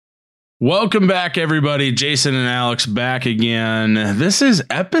Welcome back, everybody. Jason and Alex back again. This is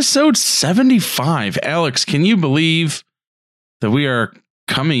episode 75. Alex, can you believe that we are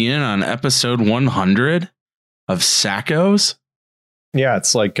coming in on episode 100 of Sackos? Yeah,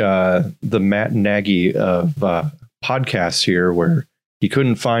 it's like the Matt Nagy of podcasts here, where he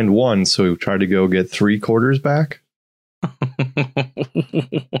couldn't find one, so he tried to go get 3 quarters back.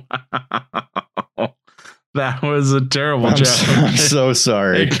 Wow. That was a terrible joke. I'm so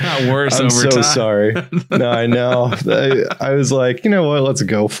sorry. It got worse I'm over so time. sorry. No, I know. I was like, you know what? Let's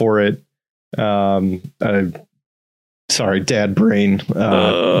go for it. Sorry, dad brain.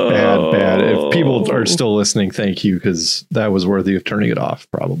 Bad. If people are still listening, thank you, because that was worthy of turning it off,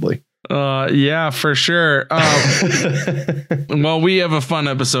 probably. Yeah, for sure. Well, we have a fun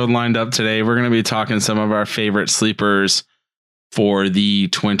episode lined up today. We're going to be talking some of our favorite sleepers for the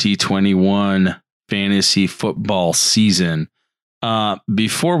 2021 fantasy football season.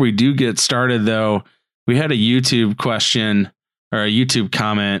 Before we do get started, though, we had a YouTube question or a YouTube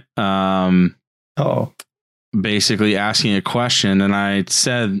comment. Basically asking a question, and I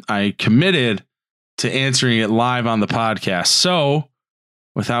said I committed to answering it live on the podcast. So,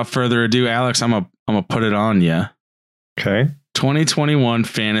 without further ado, Alex, I'm gonna put it on you. Okay. 2021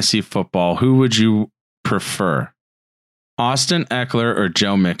 fantasy football. Who would you prefer, Austin Ekeler or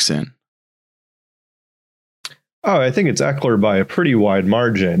Joe Mixon? Oh, I think it's Ekeler by a pretty wide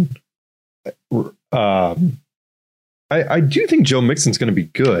margin. I do think Joe Mixon's going to be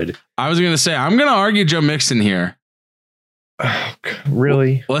good. I was going to say, I'm going to argue Joe Mixon here. Oh,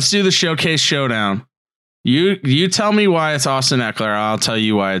 really? Let's do the showcase showdown. You tell me why it's Austin Ekeler. I'll tell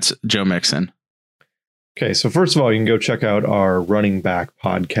you why it's Joe Mixon. Okay, so first of all, you can go check out our running back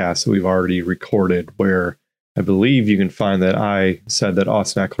podcast that we've already recorded, where I believe you can find that I said that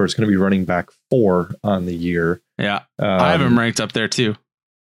Austin Ekeler is going to be running back 4 on the year. Yeah, I have him ranked up there too.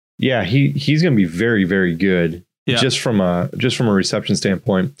 Yeah, he's going to be very, very good. Yeah. Just from a reception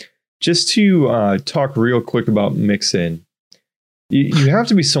standpoint. Just to talk real quick about Mixon, you have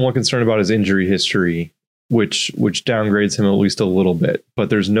to be somewhat concerned about his injury history, which downgrades him at least a little bit.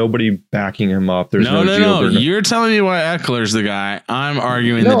 But there's nobody backing him up. There's no. You're telling me why Eckler's the guy. I'm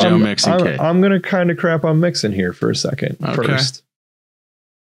arguing the Joe Mixon case. I'm going to kind of crap on Mixon here for a second first.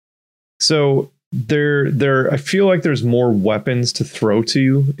 So I feel like there's more weapons to throw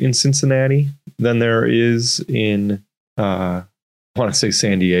to in Cincinnati than there is in I want to say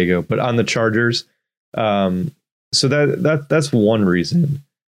San Diego, but on the Chargers. So that's one reason.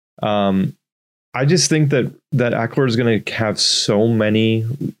 I just think that Ekeler is going to have so many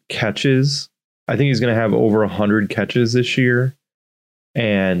catches. I think he's going to have over 100 catches this year.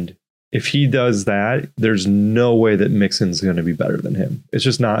 And if he does that, there's no way that Mixon's going to be better than him. It's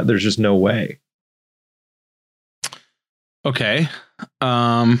just not. There's just no way. Okay.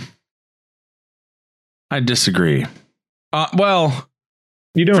 I disagree. Well,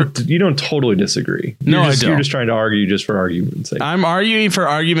 you don't totally disagree. I don't. You're just trying to argue just for argument's sake. I'm arguing for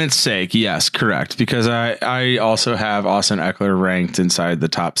argument's sake. Yes, correct. Because I also have Austin Ekeler ranked inside the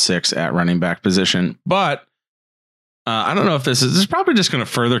top 6 at running back position. But I don't know if this is probably just going to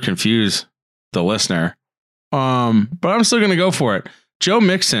further confuse the listener. But I'm still going to go for it. Joe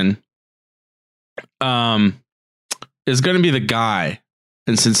Mixon is going to be the guy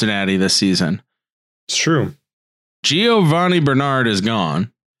in Cincinnati this season. It's true. Giovanni Bernard is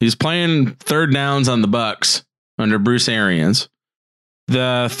gone. He's playing third downs on the Bucks under Bruce Arians.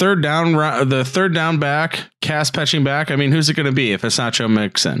 The third down back, cast catching back. I mean, who's it going to be if it's not Joe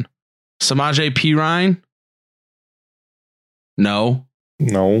Mixon? Samaje Perine? No.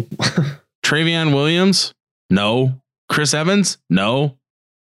 Travion Williams? No. Chris Evans? No.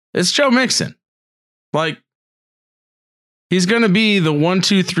 It's Joe Mixon. Like, he's going to be the 1,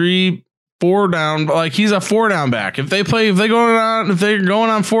 2, 3, 4 down. Like, he's a 4 down back. If they're going on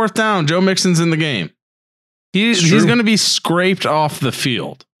 4th down, Joe Mixon's in the game. He's going to be scraped off the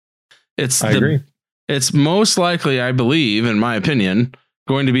field. I agree. It's most likely, I believe, in my opinion,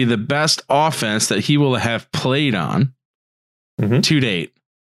 going to be the best offense that he will have played on to date.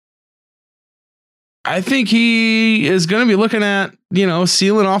 I think he is going to be looking at,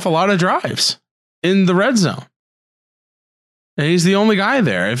 sealing off a lot of drives in the red zone. And he's the only guy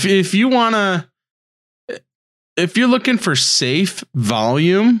there. If you're looking for safe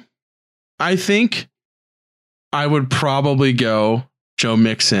volume, I think I would probably go Joe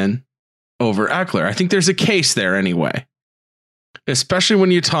Mixon over Ekeler. I think there's a case there anyway, especially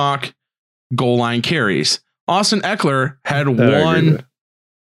when you talk goal line carries. Austin Ekeler had one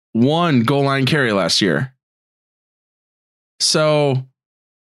goal line carry last year. So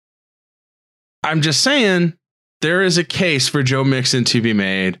I'm just saying there is a case for Joe Mixon to be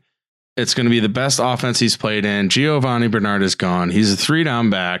made. It's going to be the best offense he's played in. Giovanni Bernard is gone. He's a 3-down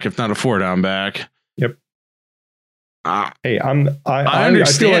back, if not a 4-down back. Yep. Hey,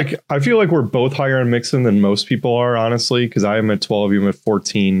 understand. I feel like we're both higher on Mixon than most people are, honestly, because I am at 12, you am at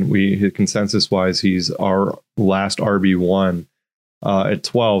 14. Consensus wise, he's our last RB1 at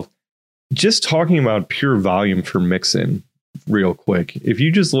 12. Just talking about pure volume for Mixon real quick. If you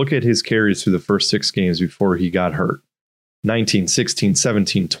just look at his carries through the first 6 games before he got hurt, 19, 16,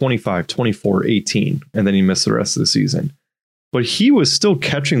 17, 25, 24, 18, and then he missed the rest of the season. But he was still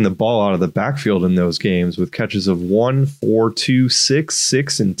catching the ball out of the backfield in those games with catches of 1, 4, 2, 6,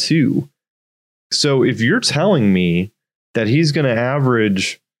 6, and 2. So if you're telling me that he's going to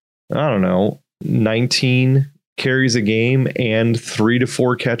average, I don't know, 19 carries a game and 3 to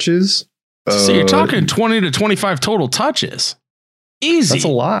 4 catches. So you're talking 20 to 25 total touches. Easy. That's a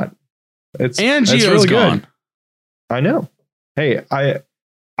lot. And Gio's really gone. Good. I know. Hey,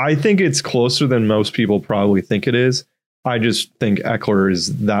 I think it's closer than most people probably think it is. I just think Eckler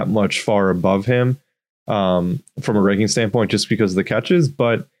is that much far above him from a ranking standpoint, just because of the catches.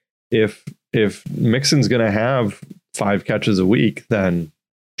 But if Mixon's going to have 5 catches a week, then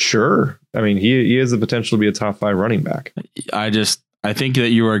sure. I mean, he has the potential to be a top 5 running back. I think that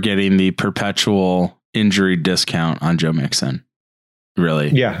you are getting the perpetual injury discount on Joe Mixon. Really?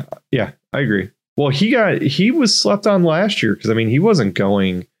 Yeah, I agree. Well, he was slept on last year because, I mean, he wasn't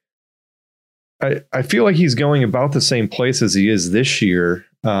going. I feel like he's going about the same place as he is this year.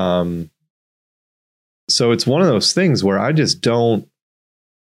 So it's one of those things where I just don't.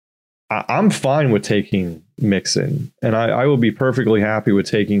 I'm fine with taking Mixon, and I will be perfectly happy with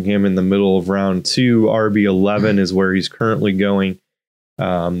taking him in the middle of round 2. RB11 is where he's currently going,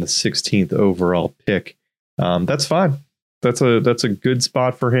 the 16th overall pick. That's fine. That's a good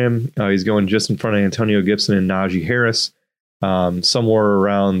spot for him. He's going just in front of Antonio Gibson and Najee Harris. Somewhere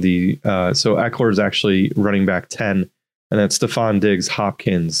around so Eckler is actually running back 10, and that's Stephon Diggs,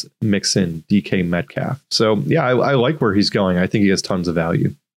 Hopkins, Mixon, DK Metcalf. So yeah, I like where he's going. I think he has tons of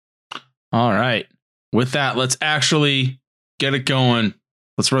value. All right. With that, let's actually get it going.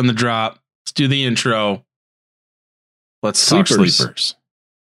 Let's run the drop. Let's do the intro. Let's talk sleepers.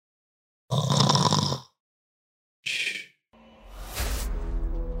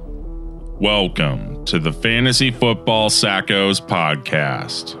 Welcome to the Fantasy Football Sackos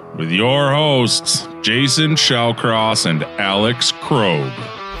podcast with your hosts, Jason Shellcross and Alex Krogh.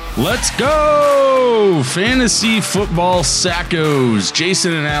 Let's go! Fantasy Football Sackos.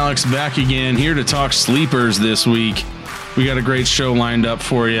 Jason and Alex back again, here to talk sleepers this week. We got a great show lined up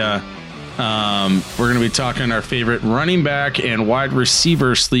for you. We're going to be talking our favorite running back and wide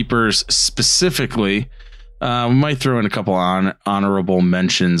receiver sleepers specifically. We might throw in a couple honorable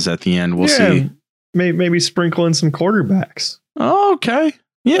mentions at the end. We'll see. Maybe sprinkle in some quarterbacks. Oh, okay.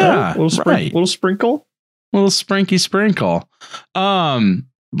 Yeah. Little sprinkle. Little sprinkle.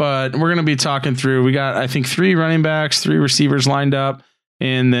 But we're going to be talking through. We got, I think, 3 running backs, 3 receivers lined up,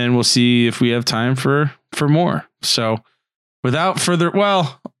 and then we'll see if we have time for more. So without further,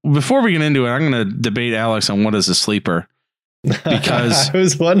 before we get into it, I'm going to debate Alex on what is a sleeper. Because I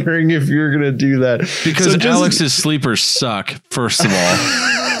was wondering if you were going to do that. Because Alex's sleepers suck, first of all.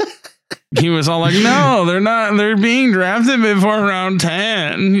 He was all like, no, they're not. They're being drafted before round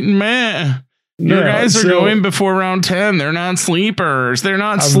 10. Man, your guys are going before round 10. They're not sleepers. They're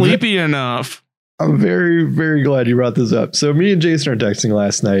not sleepy enough. I'm very, very glad you brought this up. So me and Jason are texting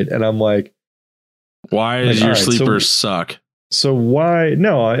last night, and I'm like, why does your sleepers suck? So why?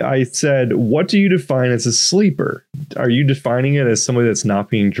 No, I said, what do you define as a sleeper? Are you defining it as somebody that's not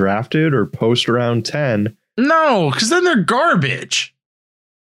being drafted or post around 10? No, because then they're garbage.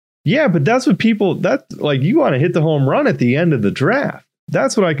 Yeah, but that's what you want to hit the home run at the end of the draft.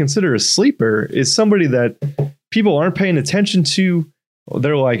 That's what I consider a sleeper, is somebody that people aren't paying attention to.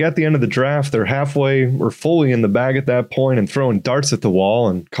 They're like at the end of the draft, they're halfway or fully in the bag at that point and throwing darts at the wall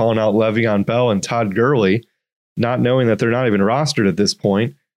and calling out Le'Veon Bell and Todd Gurley, not knowing that they're not even rostered at this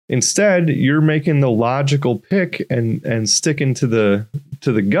point. Instead, you're making the logical pick and sticking to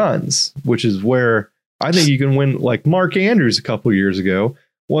the guns, which is where I think you can win. Like Mark Andrews a couple years ago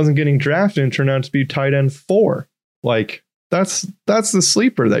wasn't getting drafted and turned out to be tight end 4. Like that's the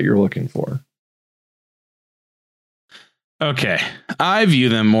sleeper that you're looking for. Okay, I view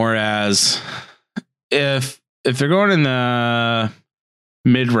them more as if they're going in the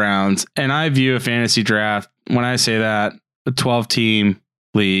mid rounds, and I view a fantasy draft. When I say that, a 12-team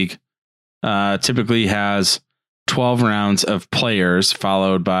league typically has 12 rounds of players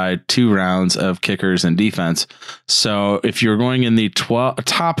followed by 2 rounds of kickers and defense. So if you're going in the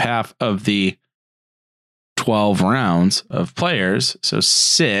top half of the 12 rounds of players, so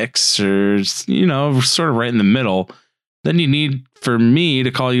 6 or, sort of right in the middle, then you need, for me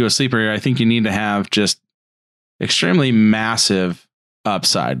to call you a sleeper, I think you need to have just extremely massive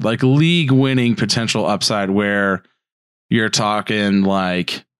upside, like league winning potential upside, where you're talking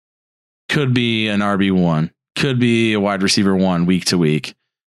like could be an RB1, could be a wide receiver 1 week to week,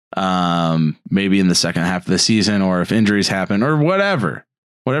 maybe in the second half of the season, or if injuries happen or whatever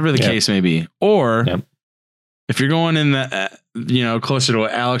the case may be. Or if you're going in the, closer to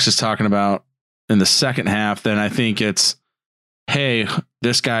what Alex is talking about in the second half, then I think it's, hey,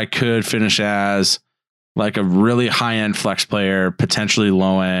 this guy could finish as like a really high end flex player, potentially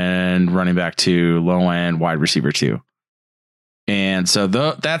low end running back 2, low end wide receiver 2. And so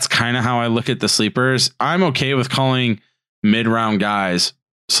that's kind of how I look at the sleepers. I'm okay with calling mid round guys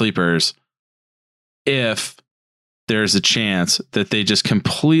sleepers if there's a chance that they just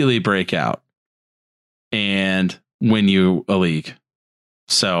completely break out and win you a league.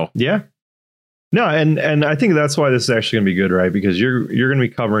 So yeah. No, and I think that's why this is actually going to be good, right? Because you're going to be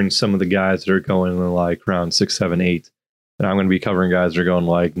covering some of the guys that are going in like round 6, 7, 8. And I'm going to be covering guys that are going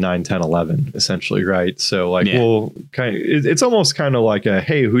like 9, 10, 11, essentially, right? So like we'll kind of, it's almost kind of like a,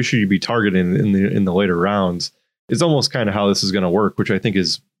 hey, who should you be targeting in the later rounds? It's almost kind of how this is going to work, which I think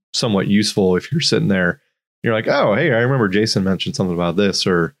is somewhat useful if you're sitting there. You're like, oh, hey, I remember Jason mentioned something about this,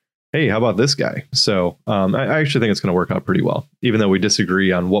 or hey, how about this guy? So I actually think it's going to work out pretty well, even though we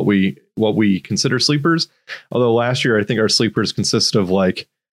disagree on what we consider sleepers. Although last year, I think our sleepers consisted of like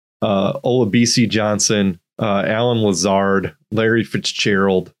Olabisi Johnson, Alan Lazard, Larry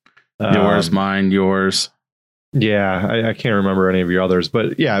Fitzgerald. Yours, mine, yours. Yeah, I can't remember any of your others,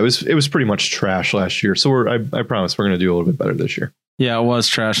 but yeah, it was pretty much trash last year. So I promise we're going to do a little bit better this year. Yeah, it was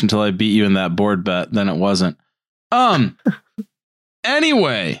trash until I beat you in that board bet. Then it wasn't.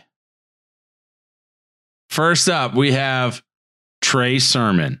 Anyway, first up, we have Trey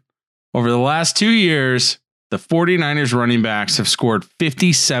Sermon. Over the last 2 years, the 49ers running backs have scored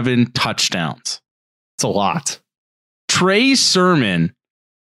 57 touchdowns. It's a lot. Trey Sermon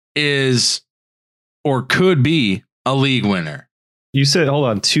is, or could be, a league winner. You said, hold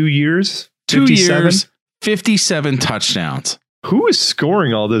on, 2 years? 2 years, 57 touchdowns. Who is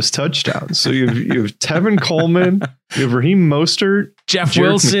scoring all those touchdowns? So you have Tevin Coleman, you have Raheem Mostert, Jeff Jerick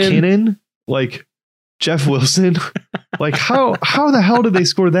Wilson, McKinnon, like Jeff Wilson. Like how the hell did they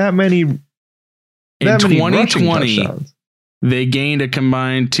score that many? In 2020, they gained a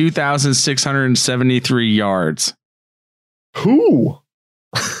combined 2,673 yards. Who?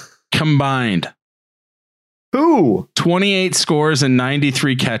 Combined. Who? 28 scores and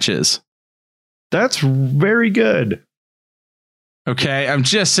 93 catches. That's very good. Okay, I'm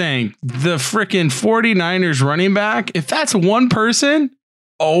just saying, the freaking 49ers running back, if that's one person,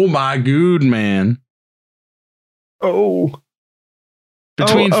 oh my good man.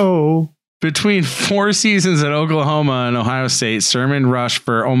 Between 4 seasons at Oklahoma and Ohio State, Sermon rushed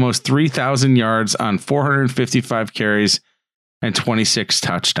for almost 3,000 yards on 455 carries and 26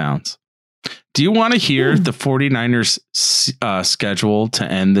 touchdowns. Do you want to hear the 49ers schedule to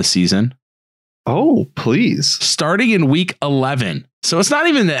end the season? Oh, please. Starting in week 11. So it's not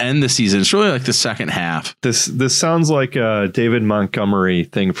even the end of the season. It's really like the second half. This sounds like a David Montgomery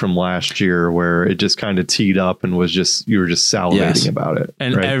thing from last year where it just kind of teed up and you were just salivating about it.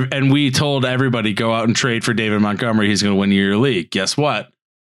 And right? And we told everybody, go out and trade for David Montgomery. He's going to win your league. Guess what?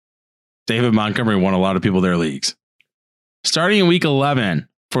 David Montgomery won a lot of people their leagues. Starting in week 11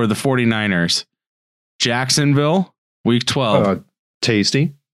 for the 49ers, Jacksonville, week 12.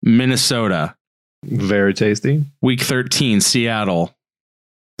 Tasty. Minnesota. Very tasty. Week 13, Seattle.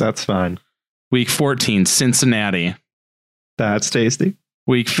 That's fine. Week 14, Cincinnati. That's tasty.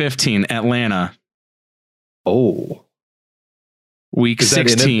 Week 15, Atlanta. Oh. Week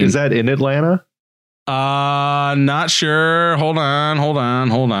 16. Is that in Atlanta? Not sure. Hold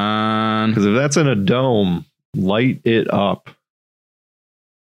on. Because if that's in a dome, light it up.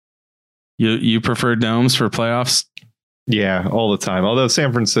 You prefer domes for playoffs? Yeah, all the time. Although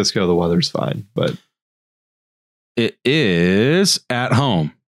San Francisco, the weather's fine, but it is at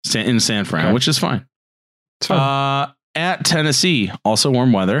home in San Fran, which is fine. It's fine. At Tennessee, also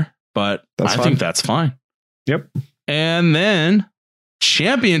warm weather, but I think that's fine. Yep. And then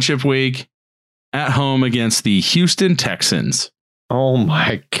championship week at home against the Houston Texans. Oh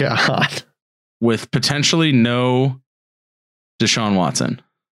my God. With potentially no Deshaun Watson.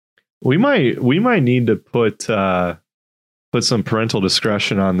 We might need to put some parental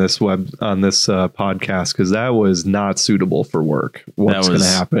discretion on this podcast, because that was not suitable for work. What's going to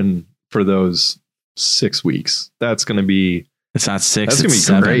happen for those 6 weeks? That's going to be It's not 6. That's it's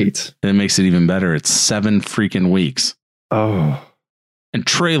gonna be 7. great. It makes it even better. It's 7 freaking weeks. Oh, And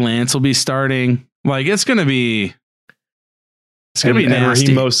Trey Lance will be starting. Like, it's going to be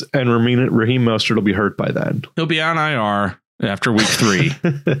nasty. Raheem Mostert will be hurt by then. He'll be on IR after week 3.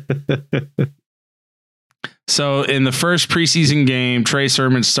 So in the first preseason game, Trey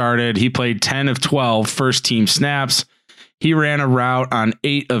Sermon started. He played 10 of 12 first team snaps. He ran a route on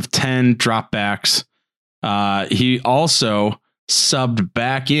 8 of 10 dropbacks. He also subbed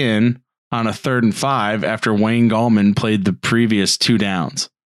back in on a 3rd and 5 after Wayne Gallman played the previous 2 downs.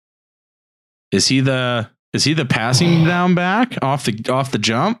 Is he the passing down back off the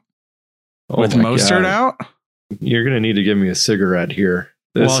jump with Mostert out? You're gonna need to give me a cigarette here.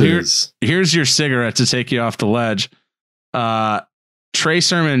 Here's your cigarette to take you off the ledge. Trey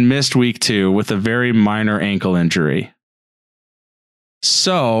Sermon missed week 2 with a very minor ankle injury.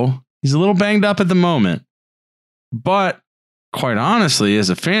 So he's a little banged up at the moment. But quite honestly, as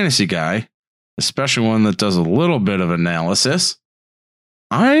a fantasy guy, especially one that does a little bit of analysis,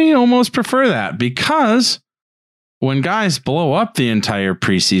 I almost prefer that, because when guys blow up the entire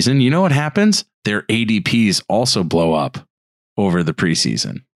preseason, you know what happens? Their ADPs also blow up over the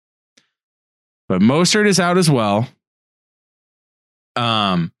preseason. But Mostert is out as well.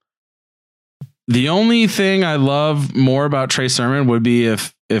 The only thing I love more about Trey Sermon would be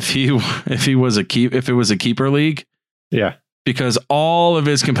if it was a keeper league. Yeah. Because all of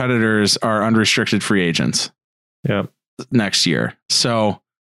his competitors are unrestricted free agents. Yeah. Next year. So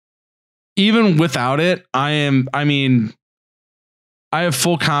even without it, I have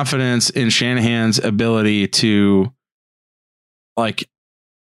full confidence in Shanahan's ability to, like,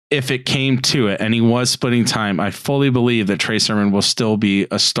 if it came to it and he was splitting time, I fully believe that Trey Sermon will still be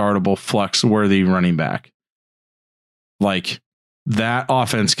a startable flex worthy running back. Like, that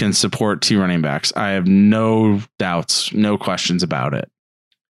offense can support 2 running backs. I have no doubts, no questions about it.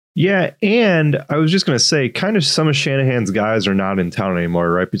 Yeah, and I was just going to say, kind of some of Shanahan's guys are not in town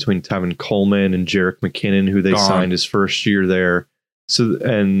anymore, right? Between Tevin Coleman and Jerick McKinnon, who they signed his first year there. So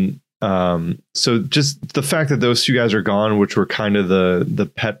just the fact that those 2 guys are gone, which were kind of the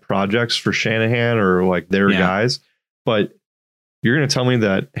pet projects for Shanahan, or like their guys. But you're going to tell me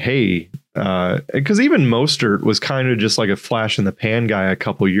that, hey, because even Mostert was kind of just like a flash in the pan guy a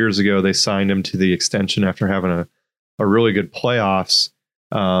couple years ago. They signed him to the extension after having a really good playoffs.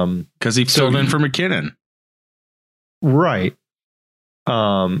 Because he filled in for McKinnon. Right.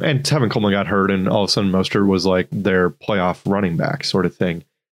 And Tevin Coleman got hurt, and all of a sudden Mostert was like their playoff running back sort of thing.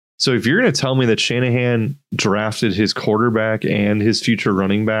 So if you're going to tell me that Shanahan drafted his quarterback and his future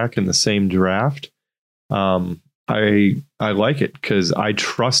running back in the same draft, I like it, because I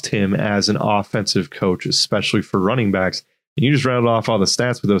trust him as an offensive coach, especially for running backs. And you just rattled off all the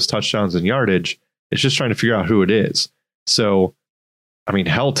stats with those touchdowns and yardage. It's just trying to figure out who it is. So, I mean,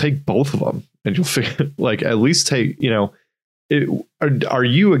 hell, take both of them, and you'll figure, like, at least take, are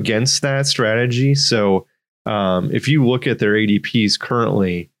you against that strategy? So if you look at their ADPs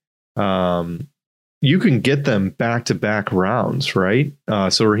currently, you can get them back-to-back rounds, right?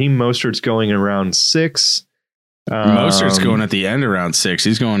 So Raheem Mostert's going in round 6. Mostert's going at the end of round 6.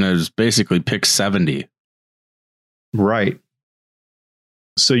 He's going as basically pick 70. Right.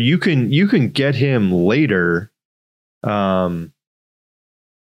 So you can get him later.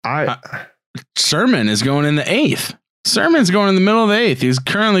 Sermon is going in the 8th. Sermon's going in the middle of the 8th. He's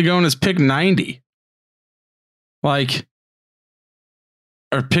currently going as pick 90. Like,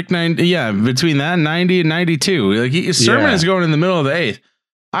 or pick 90. Yeah, between that 90 and 92. Like, Sermon is going in the middle of the 8th.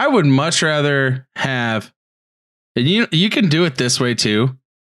 I would much rather have, and you can do it this way too.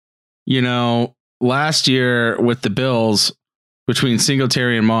 Last year with the Bills, between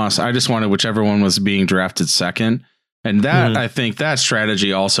Singletary and Moss, I just wanted whichever one was being drafted second. And that, I think that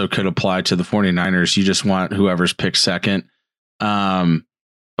strategy also could apply to the 49ers. You just want whoever's picked second.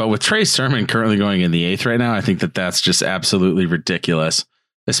 But with Trey Sermon currently going in the 8th right now, I think that's just absolutely ridiculous,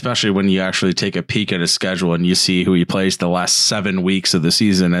 especially when you actually take a peek at his schedule and you see who he plays the last 7 weeks of the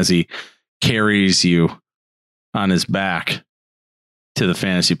season as he carries you on his back to the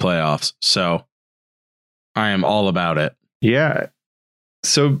fantasy playoffs. So I am all about it. Yeah.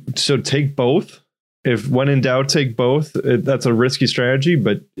 So take both. If when in doubt, take both. That's a risky strategy,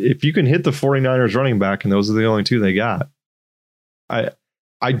 but if you can hit the 49ers running back, and those are the only 2 they got,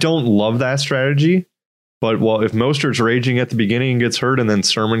 I don't love that strategy. But if Mostert's raging at the beginning and gets hurt, and then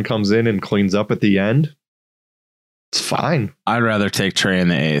Sermon comes in and cleans up at the end, it's fine. I'd rather take Trey in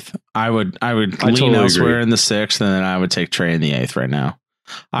the 8th. I would lean totally elsewhere in the 6th, and then I would take Trey in the 8th right now.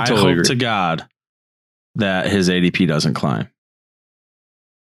 I hope to God that his ADP doesn't climb.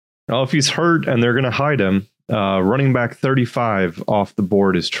 Well, if he's hurt and they're going to hide him, Running back 35 off the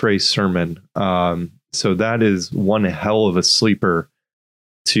board is Trey Sermon. So that is one hell of a sleeper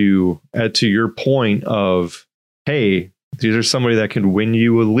to your point of, hey, these are somebody that can win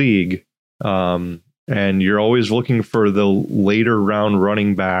you a league. And you're always looking for the later round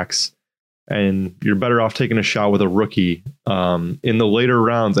running backs, and you're better off taking a shot with a rookie in the later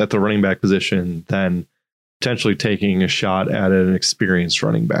rounds at the running back position than potentially taking a shot at an experienced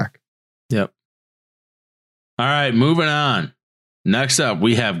running back. Yep. All right, moving on. Next up,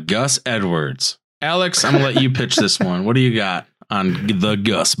 we have Gus Edwards. Alex, I'm going to let you pitch this one. What do you got on the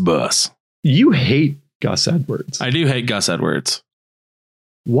Gus bus? You hate Gus Edwards. I do hate Gus Edwards.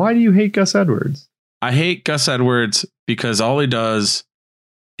 Why do you hate Gus Edwards? I hate Gus Edwards because all he does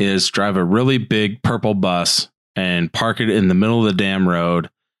is drive a really big purple bus and park it in the middle of the damn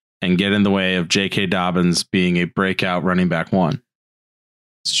road and get in the way of J.K. Dobbins being a breakout running back one.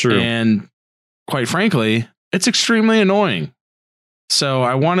 It's true. And quite frankly, it's extremely annoying. So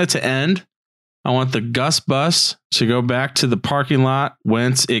I want it to end. I want the Gus bus to go back to the parking lot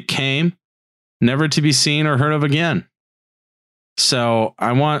whence it came, never to be seen or heard of again. So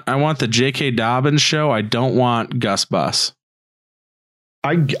I want the J.K. Dobbins show. I don't want Gus bus.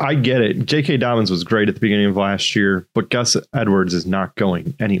 I get it. J.K. Dobbins was great at the beginning of last year, but Gus Edwards is not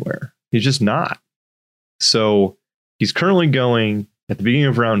going anywhere. He's just not. So he's currently going at the beginning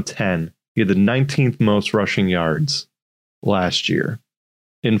of round 10. He had the 19th most rushing yards last year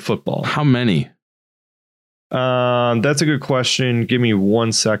in football. How many? That's a good question. Give me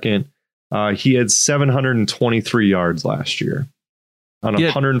 1 second. He had 723 yards last year on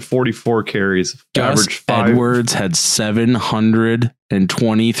 144 carries. Gus Edwards had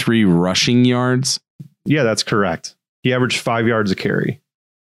 723 rushing yards. Yeah, that's correct. He averaged 5 yards a carry.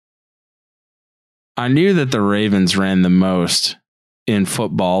 I knew that the Ravens ran the most in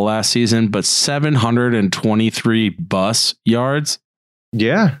football last season, but 723 bus yards.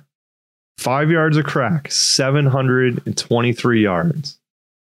 Yeah. 5 yards a crack, 723 yards.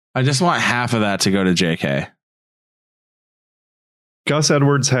 I just want half of that to go to JK. Gus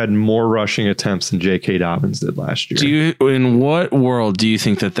Edwards had more rushing attempts than J.K. Dobbins did last year. In what world do you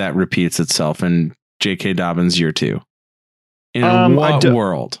think that repeats itself in J.K. Dobbins year 2? In what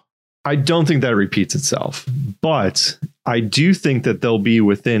world? I don't think that repeats itself, but I do think that they'll be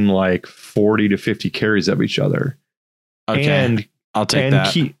within like 40 to 50 carries of each other. Okay, and I'll take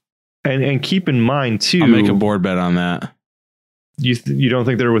that. And keep in mind too, I'll make a board bet on that. You don't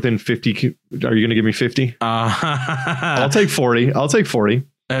think they're within 50? Are you going to give me 50? I'll take 40. I'll take 40.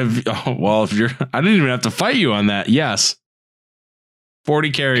 If you're, I didn't even have to fight you on that. Yes.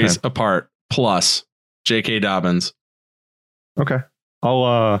 40 carries apart plus J.K. Dobbins. Okay.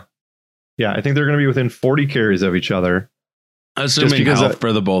 I think they're going to be within 40 carries of each other. Assuming health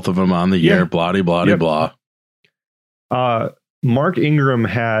for the both of them on the year. Blah, blah. Mark Ingram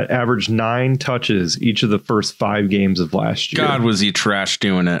had averaged 9 touches each of the first 5 games of last year. God, was he trash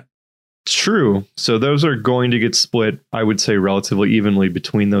doing it? It's true. So those are going to get split, I would say, relatively evenly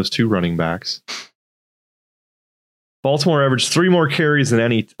between those two running backs. Baltimore averaged 3 more carries than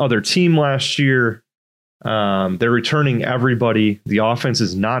any other team last year. They're returning everybody. The offense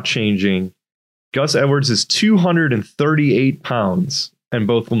is not changing. Gus Edwards is 238 pounds, and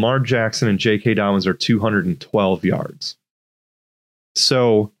both Lamar Jackson and J.K. Dobbins are 212 yards.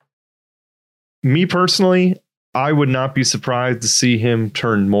 So, me personally, I would not be surprised to see him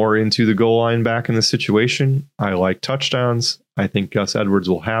turn more into the goal line back in this situation. I like touchdowns. I think Gus Edwards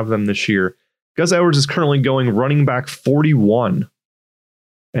will have them this year. Gus Edwards is currently going running back 41,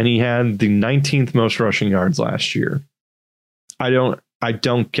 and he had the 19th most rushing yards last year. I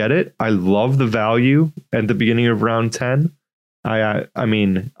don't get it. I love the value at the beginning of round 10. I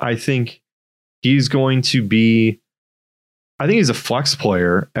think he's going to be, I think he's a flex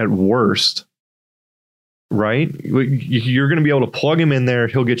player at worst, right? You're going to be able to plug him in there.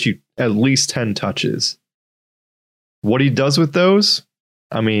 He'll get you at least 10 touches. What he does with those,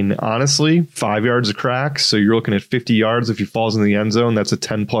 I mean, honestly, 5 yards a crack. So you're looking at 50 yards. If he falls in the end zone, that's a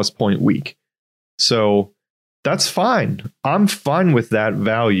 10 plus point week. So that's fine. I'm fine with that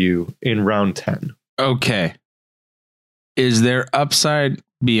value in round 10. Okay. Is there upside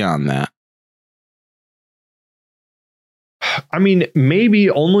beyond that? I mean, maybe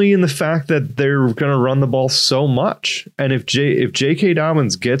only in the fact that they're going to run the ball so much. And if J.K.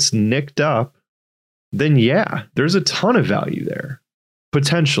 Dobbins gets nicked up, then yeah, there's a ton of value there.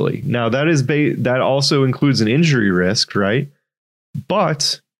 Potentially. Now that also includes an injury risk, right?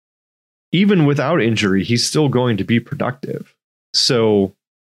 But even without injury, he's still going to be productive. So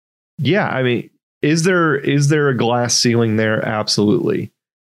yeah, I mean, is there a glass ceiling there? Absolutely.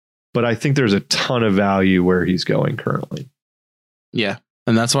 but I think there's a ton of value where he's going currently. Yeah.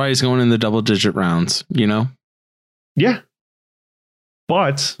 And that's why he's going in the double-digit rounds, you know? Yeah.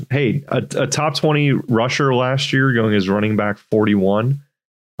 But hey, a top 20 rusher last year going as running back 41.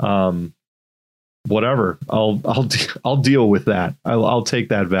 Whatever. I'll deal with that. I'll take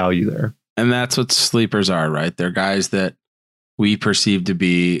that value there. And that's what sleepers are, right? They're guys that we perceive to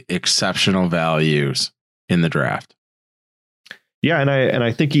be exceptional values in the draft. Yeah, and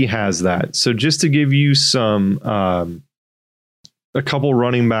I think he has that. So just to give you some a couple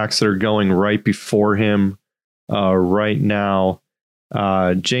running backs that are going right before him right now.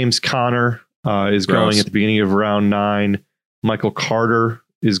 James Conner is going at the beginning of round 9. Michael Carter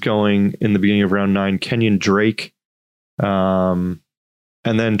is going in the beginning of round 9. Kenyon Drake, and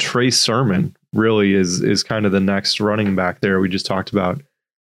then Trey Sermon really is kind of the next running back there. We just talked about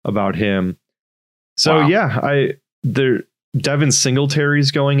him. So wow. Devin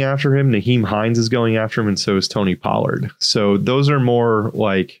Singletary's going after him. Naheem Hines is going after him, and so is Tony Pollard. So those are more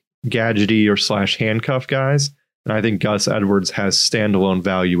like gadgety or / handcuff guys. And I think Gus Edwards has standalone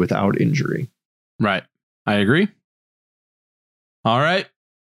value without injury. Right. I agree. All right.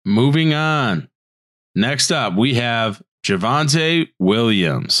 Moving on. Next up, we have Javonte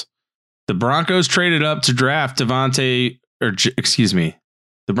Williams. The Broncos traded up to draft The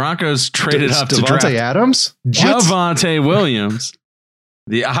Broncos traded up to draft Davante Adams? Javonte Williams,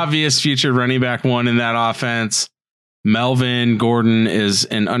 the obvious future running back 1 in that offense. Melvin Gordon is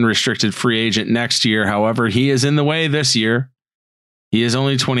an unrestricted free agent next year. However, he is in the way this year. He is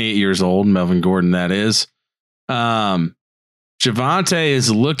only 28 years old. Melvin Gordon, that is. Javonte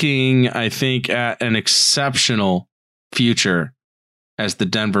is looking, I think, at an exceptional future as the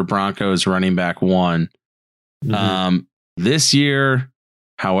Denver Broncos running back 1. Mm-hmm. This year,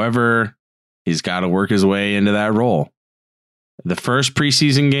 however, he's got to work his way into that role. The first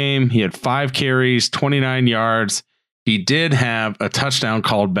preseason game, he had 5 carries, 29 yards. He did have a touchdown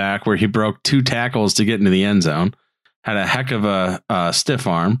called back where he broke 2 tackles to get into the end zone. Had a heck of a stiff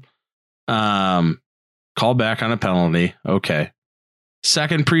arm. Called back on a penalty. Okay.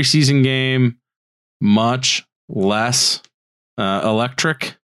 Second preseason game, much less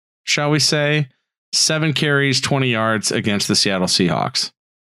electric, shall we say. 7 carries, 20 yards against the Seattle Seahawks.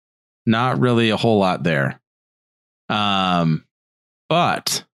 Not really a whole lot there.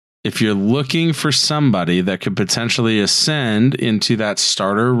 But if you're looking for somebody that could potentially ascend into that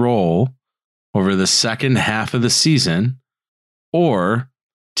starter role over the second half of the season, or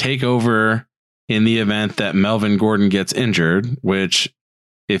take over in the event that Melvin Gordon gets injured, which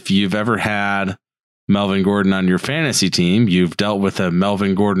if you've ever had Melvin Gordon on your fantasy team, you've dealt with a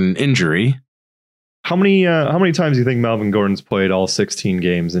Melvin Gordon injury. How many times do you think Melvin Gordon's played all 16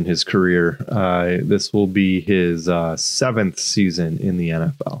 games in his career? This will be his 7th season in the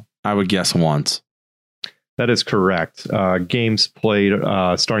NFL. I would guess once. That is correct. Games played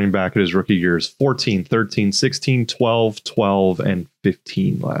starting back at his rookie years, 14, 13, 16, 12, 12, and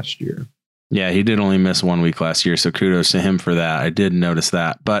 15 last year. Yeah, he did only miss 1 week last year, so kudos to him for that. I did notice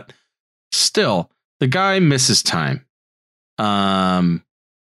that. But still, the guy misses time. And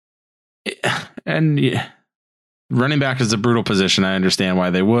running back is a brutal position. I understand why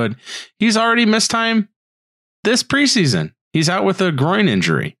they would. He's already missed time this preseason. He's out with a groin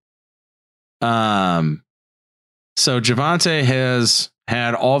injury. So Javonte has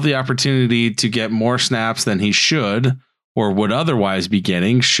had all the opportunity to get more snaps than he should or would otherwise be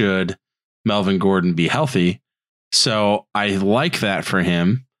getting should Melvin Gordon be healthy. So I like that for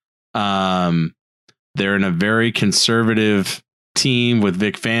him. They're in a very conservative team with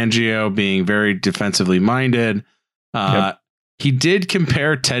Vic Fangio being very defensively minded. He did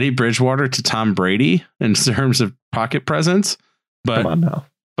compare Teddy Bridgewater to Tom Brady in terms of pocket presence, but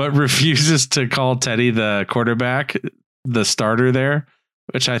refuses to call Teddy the quarterback, the starter there,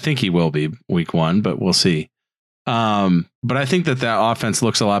 which I think he will be week 1, but we'll see. But I think that offense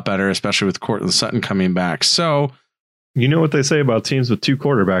looks a lot better, especially with Courtland Sutton coming back. So, you know what they say about teams with 2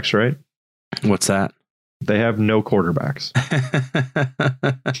 quarterbacks, right? What's that? They have no quarterbacks.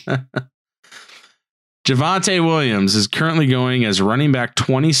 Javonte Williams is currently going as running back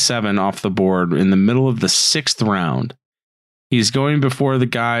 27 off the board in the middle of the 6th round. He's going before the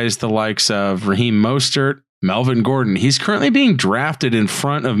guys the likes of Raheem Mostert, Melvin Gordon. He's currently being drafted in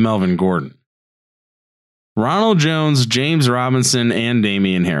front of Melvin Gordon, Ronald Jones, James Robinson, and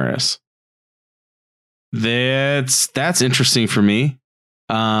Damian Harris. That's interesting for me.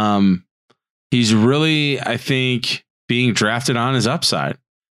 He's really, I think, being drafted on his upside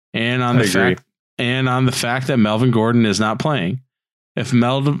and on the fact that Melvin Gordon is not playing. If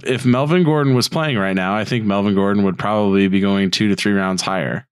Melvin Gordon was playing right now, I think Melvin Gordon would probably be going 2 to 3 rounds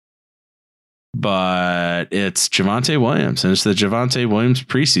higher. but it's Javonte Williams, and it's the Javonte Williams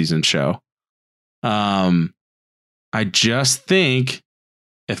preseason show. I just think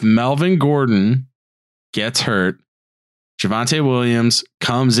if Melvin Gordon gets hurt, Javonte Williams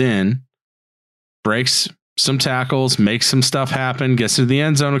comes in, breaks some tackles, makes some stuff happen, gets to the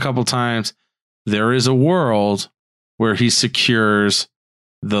end zone a couple times. There is a world where he secures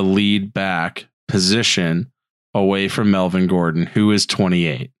the lead back position away from Melvin Gordon, who is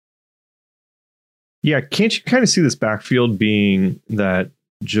 28. Yeah, can't you kind of see this backfield being that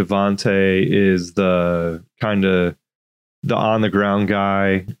Javonte is the kind of the on the ground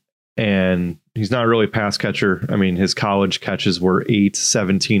guy, and he's not really a pass catcher. I mean, his college catches were 8,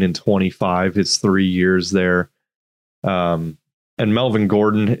 17, and 25, his 3 years there. And Melvin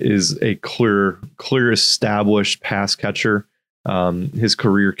Gordon is a clear established pass catcher. His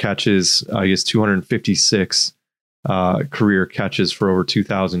career catches, he has 256 career catches for over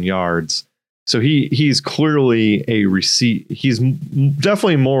 2,000 yards. So he's clearly he's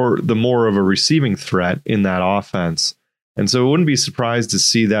definitely more of a receiving threat in that offense. And so I wouldn't be surprised to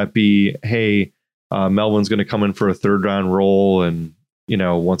see that be, hey, Melvin's going to come in for a third round role. And,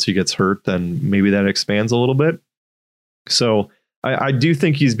 once he gets hurt, then maybe that expands a little bit. So I do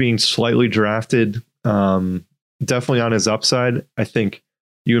think he's being slightly drafted, definitely on his upside. I think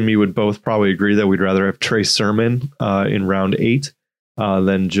you and me would both probably agree that we'd rather have Trey Sermon in round 8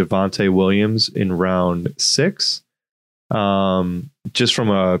 than Javonte Williams in round 6, just from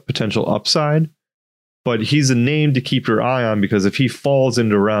a potential upside. But he's a name to keep your eye on, because if he falls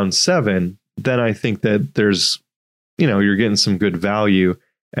into round 7, then I think that there's, you're getting some good value.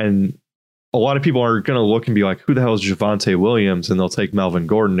 And a lot of people are going to look and be like, who the hell is Javonte Williams? And they'll take Melvin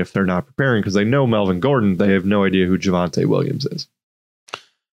Gordon if they're not preparing, because they know Melvin Gordon. They have no idea who Javonte Williams is.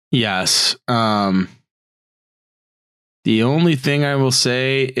 Yes. The only thing I will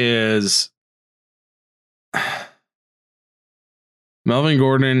say is Melvin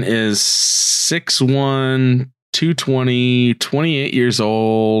Gordon is 6'1", 220, 28 years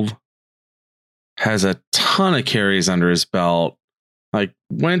old, has a ton of carries under his belt, like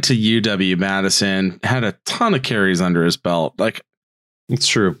went to UW-Madison, had a ton of carries under his belt. Like, it's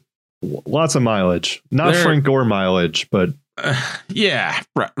true. Lots of mileage, not Frank Gore mileage, but yeah.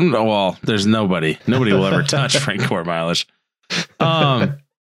 Right. Well, there's nobody will ever touch Frank Gore mileage. I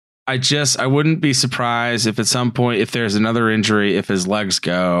wouldn't be surprised if at some point, if there's another injury, if his legs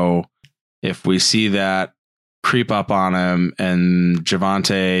go, if we see that creep up on him and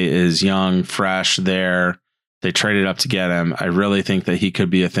Javonte is young, fresh there, they traded up to get him. I really think that he could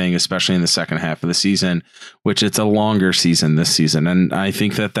be a thing, especially in the second half of the season, which it's a longer season this season. And I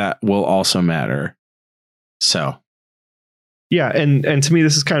think that will also matter. So. Yeah, and to me,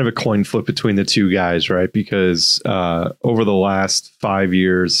 this is kind of a coin flip between the two guys, right? Because over the last 5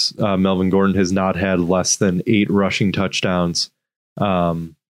 years, Melvin Gordon has not had less than 8 rushing touchdowns.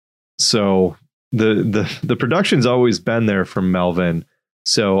 So the production's always been there from Melvin.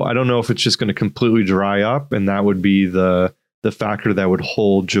 So I don't know if it's just going to completely dry up, and that would be the factor that would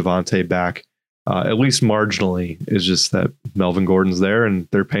hold Javonte back, at least marginally. Is just that Melvin Gordon's there, and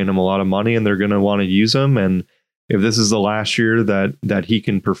they're paying him a lot of money, and they're going to want to use him. And if this is the last year that he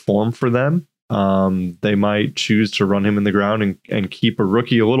can perform for them, they might choose to run him in the ground and keep a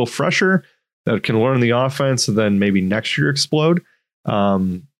rookie a little fresher that can learn the offense, and then maybe next year explode.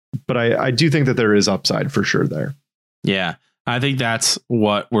 But I do think that there is upside for sure there. Yeah, I think that's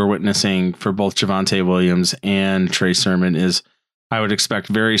what we're witnessing for both Javonte Williams and Trey Sermon. Is I would expect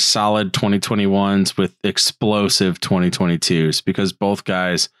very solid 2021s with explosive 2022s, because both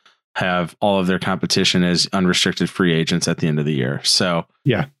guys have all of their competition as unrestricted free agents at the end of the year. So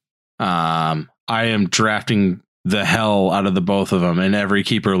yeah, I am drafting the hell out of the both of them in every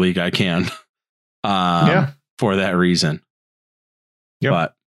keeper league I can. For that reason. Yep.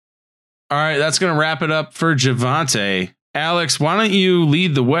 But all right, that's going to wrap it up for Javonte. Alex, why don't you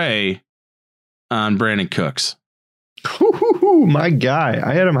lead the way on Brandin Cooks? My guy.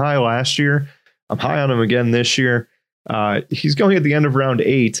 I had him high last year. I'm high on him again this year. He's going at the end of round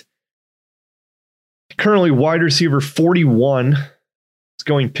 8. Currently wide receiver 41. It's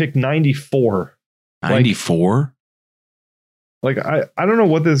going pick 94. 94? Like I don't know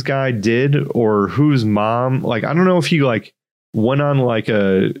what this guy did or whose mom. Like, I don't know if he went on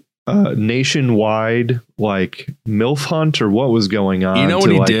a nationwide MILF hunt or what was going on. You know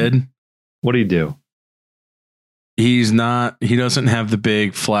what he did? What did he do? He doesn't have the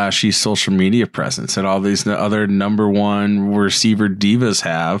big flashy social media presence that all these other number one receiver divas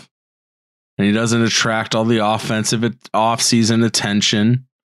have. And he doesn't attract all the offensive off-season attention.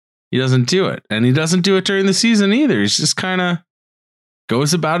 He doesn't do it. And he doesn't do it during the season either. He's just kind of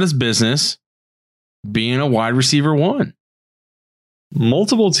goes about his business, being a wide receiver one.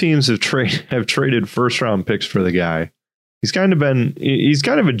 Multiple teams have traded first round picks for the guy. He's kind of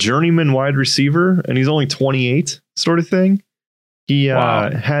a journeyman wide receiver, and he's only 28, sort of thing. He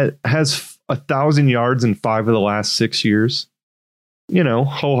has 1,000 yards in 5 of the last 6 years. You know,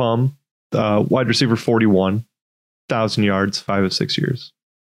 ho hum. Wide receiver 41, 1,000 yards, 5 of 6 years.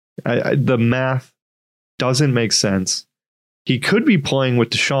 The math doesn't make sense. He could be playing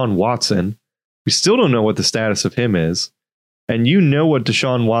with Deshaun Watson. We still don't know what the status of him is. And you know what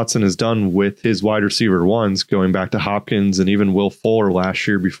Deshaun Watson has done with his wide receiver ones, going back to Hopkins and even Will Fuller last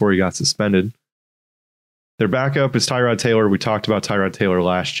year before he got suspended. Their backup is Tyrod Taylor. We talked about Tyrod Taylor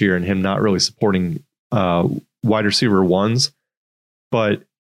last year and him not really supporting wide receiver ones. But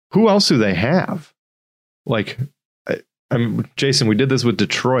who else do they have? Like, Jason, we did this with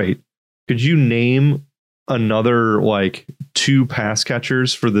Detroit. Could you name another like 2 pass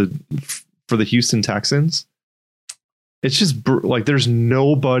catchers for the Houston Texans? It's just like there's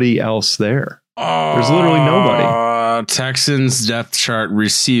nobody else there. There's literally nobody. Texans depth chart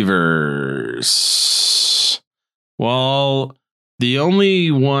receivers. Well, the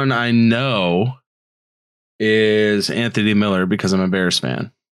only one I know is Anthony Miller because I'm a Bears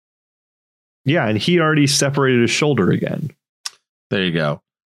fan. Yeah, and he already separated his shoulder again. There you go.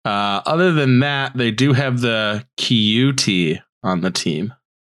 Other than that, they do have the QT on the team.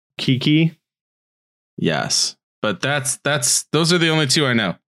 Kiki? Yes. But those are the only 2 I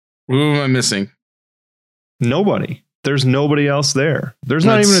know. Who am I missing? Nobody. There's nobody else there. There's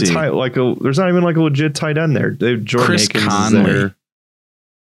not even there's not even like a legit tight end there. Jordan Chris Akins Conley. is there.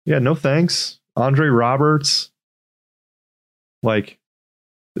 Yeah, no thanks. Andre Roberts. Like,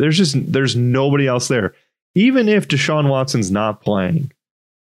 there's nobody else there. Even if Deshaun Watson's not playing,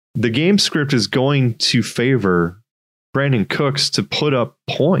 the game script is going to favor Brandon Cooks to put up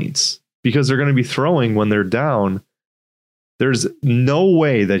points because they're going to be throwing when they're down. There's no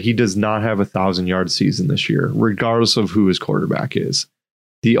way that he does not have 1,000-yard season this year, regardless of who his quarterback is.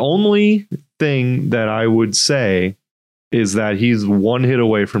 The only thing that I would say is that he's one hit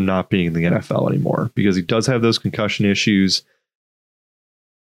away from not being in the NFL anymore because he does have those concussion issues.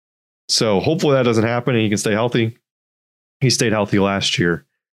 So hopefully that doesn't happen and he can stay healthy. He stayed healthy last year.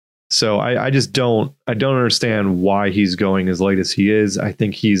 So I don't understand why he's going as late as he is. I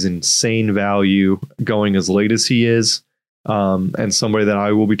think he's insane value going as late as he is. And somebody that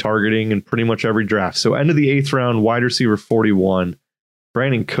I will be targeting in pretty much every draft. So end of the 8th round, wide receiver 41,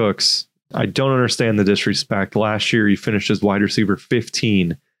 Brandon Cooks. I don't understand the disrespect. Last year he finished as wide receiver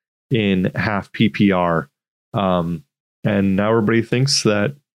 15 in half PPR. And now everybody thinks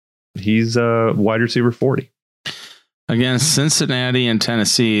that he's a wide receiver 40. Against Cincinnati and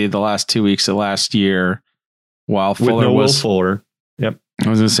Tennessee the last 2 weeks of last year, while Fuller Will Fuller. Yep. I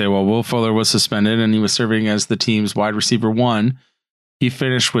was going to say, well, Will Fuller was suspended and he was serving as the team's wide receiver 1. He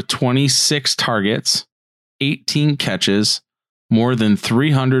finished with 26 targets, 18 catches, more than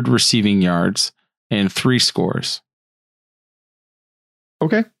 300 receiving yards, and 3 scores.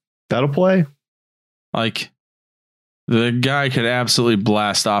 Okay. That'll play. Like, the guy could absolutely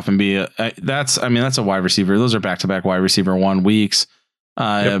blast off and be that's a wide receiver. Those are back-to-back wide receiver 1 weeks.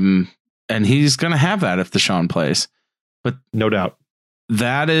 And he's going to have that if Deshaun plays. But no doubt.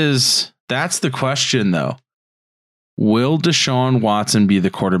 That's the question though. Will Deshaun Watson be the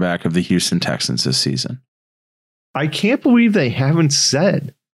quarterback of the Houston Texans this season? I can't believe they haven't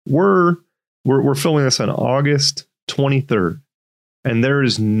said. We're filming this on August 23rd and there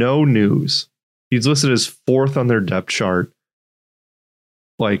is no news. He's listed as 4th on their depth chart.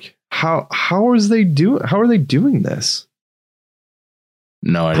 Like, how are they doing this?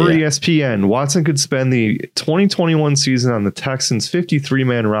 No idea. Per ESPN, Watson could spend the 2021 season on the Texans'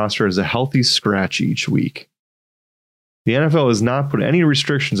 53-man roster as a healthy scratch each week. The NFL has not put any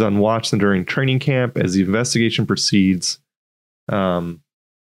restrictions on Watson during training camp as the investigation proceeds.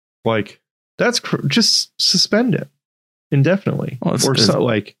 Just suspend him indefinitely. Well,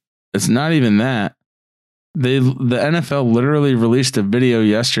 it's not even that. The NFL literally released a video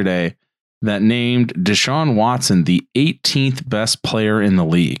yesterday that named Deshaun Watson the 18th best player in the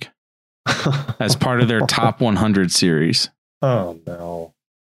league as part of their top 100 series. Oh, no.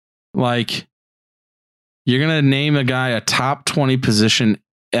 Like, you're going to name a guy a top 20 position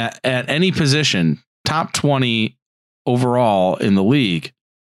at any position, top 20 overall in the league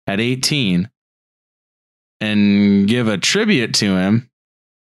at 18 and give a tribute to him.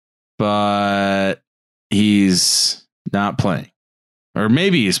 But he's not playing. Or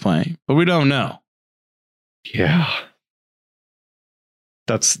maybe he's playing, but we don't know. Yeah.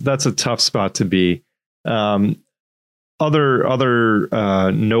 That's a tough spot to be. Other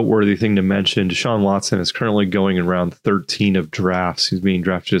noteworthy thing to mention, Deshaun Watson is currently going in round 13 of drafts. He's being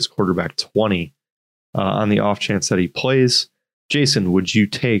drafted as quarterback 20 on the off chance that he plays. Jason, would you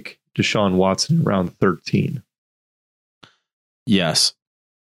take Deshaun Watson in round 13? Yes.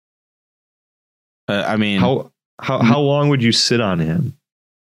 I mean, how long would you sit on him?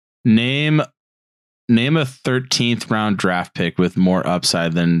 Name a 13th round draft pick with more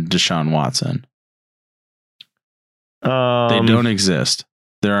upside than Deshaun Watson. They don't exist.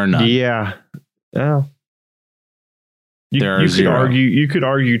 There are none. Yeah. Well, you could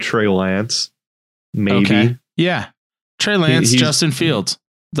argue Trey Lance. Maybe. Okay. Yeah. Trey Lance, Justin Fields.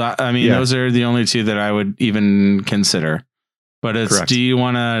 Those are the only two that I would even consider. But it's correct. Do you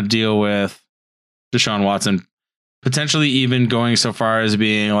want to deal with Deshaun Watson potentially even going so far as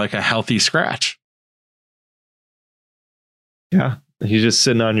being like a healthy scratch? Yeah. He's just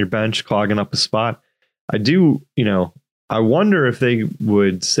sitting on your bench, clogging up a spot. I wonder if they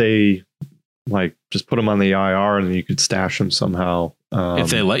would say, like, just put him on the IR and then you could stash him somehow. If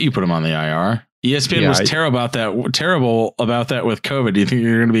they let you put him on the IR. ESPN was terrible about that with COVID. Do you think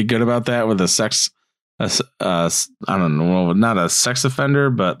you're going to be good about that with I don't know, not a sex offender,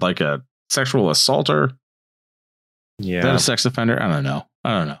 but like a sexual assaulter? Yeah. Is that a sex offender? I don't know.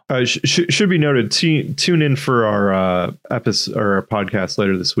 Should be noted. Tune in for our episode or our podcast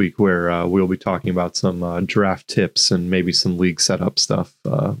later this week, where we'll be talking about some draft tips and maybe some league setup stuff,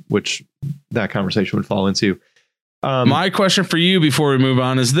 which that conversation would fall into. My question for you before we move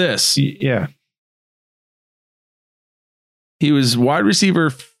on is this. Yeah. He was wide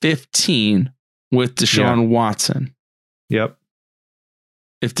receiver 15 with Deshaun Watson. Yep.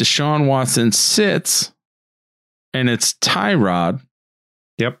 If Deshaun Watson sits and it's Tyrod.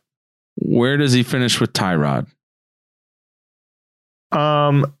 Yep. Where does he finish with Tyrod?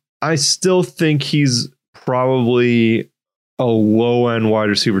 I still think he's probably a low end wide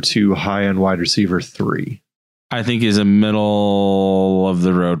receiver 2, high end wide receiver 3. I think he's a middle of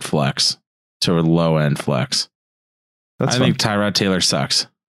the road flex to a low end flex. I think Tyrod Taylor sucks.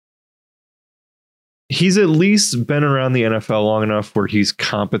 He's at least been around the NFL long enough where he's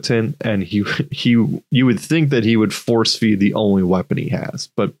competent, and you would think that he would force feed the only weapon he has,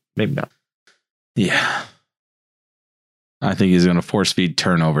 but maybe not. Yeah. I think he's going to force feed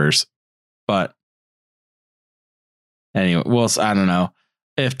turnovers, but anyway, well, I don't know.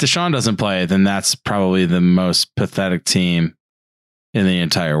 If Deshaun doesn't play, then that's probably the most pathetic team in the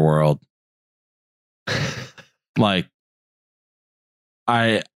entire world. Like,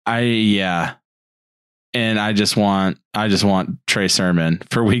 yeah. And I just want Trey Sermon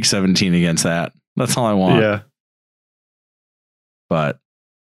for week 17 against that. That's all I want. Yeah. But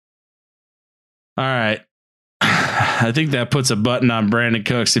all right. I think that puts a button on Brandon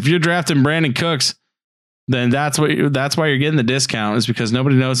Cooks. If you're drafting Brandon Cooks, then that's why you're getting the discount, is because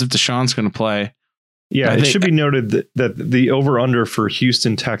nobody knows if Deshaun's going to play. Yeah, it should be noted that the over-under for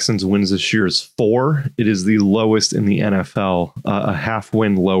Houston Texans wins this year is 4. It is the lowest in the NFL, a half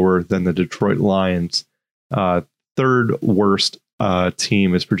win lower than the Detroit Lions. Third worst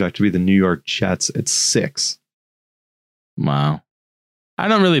team is projected to be the New York Jets at 6. Wow. I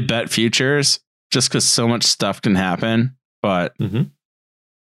don't really bet futures just because so much stuff can happen, but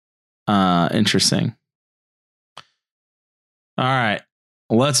interesting. All right.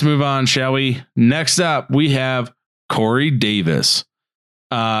 Let's move on, shall we? Next up, we have Corey Davis.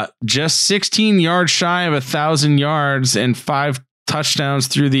 Just 16 yards shy of 1,000 yards and 5 touchdowns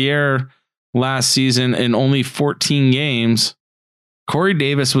through the air last season in only 14 games. Corey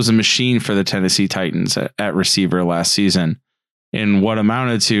Davis was a machine for the Tennessee Titans at receiver last season in what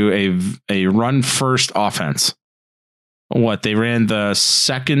amounted to a run-first offense. They ran the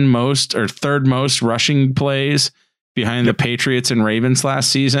second most or third most rushing plays behind the Patriots and Ravens last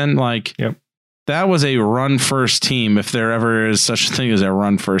season. That was a run first team, if there ever is such a thing as a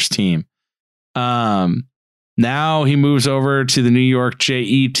run first team. Now he moves over to the New York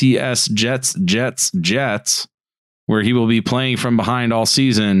Jets, where he will be playing from behind all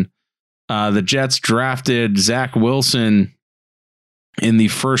season. The Jets drafted Zach Wilson in the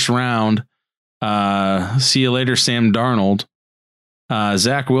first round. See you later, Sam Darnold.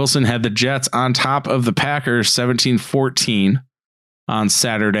 Zach Wilson had the Jets on top of the Packers 17-14 on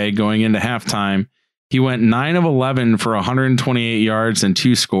Saturday going into halftime. He went 9 of 11 for 128 yards and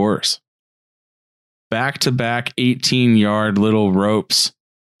 2 scores. Back-to-back 18-yard little ropes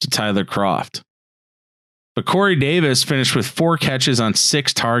to Tyler Kroft. But Corey Davis finished with 4 catches on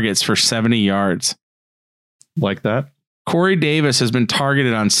 6 targets for 70 yards. Like that? Corey Davis has been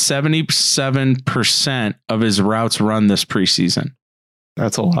targeted on 77% of his routes run this preseason.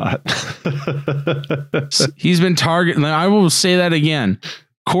 That's a lot. He's been targeted. I will say that again.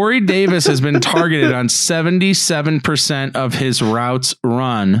 Corey Davis has been targeted on 77% of his routes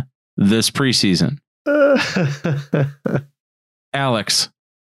run this preseason. Alex,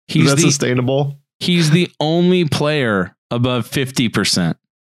 is that sustainable? He's the only player above 50%.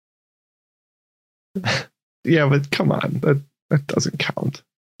 Yeah, but come on. That doesn't count.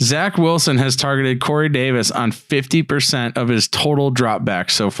 Zach Wilson has targeted Corey Davis on 50% of his total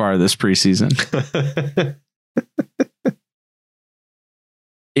dropbacks so far this preseason.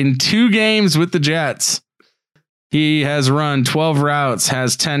 In 2 games with the Jets, he has run 12 routes,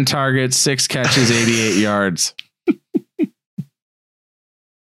 has 10 targets, 6 catches, 88 yards.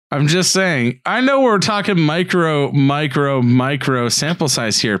 I'm just saying, I know we're talking micro sample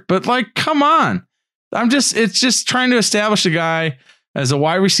size here, but like, come on. It's just trying to establish a guy as a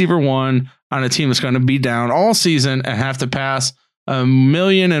wide receiver 1 on a team that's going to be down all season and have to pass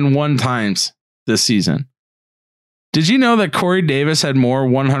 1,000,001 times this season. Did you know that Corey Davis had more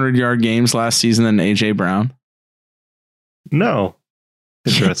 100-yard games last season than AJ Brown? No.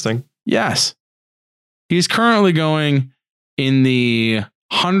 Interesting. Yes. He's currently going in the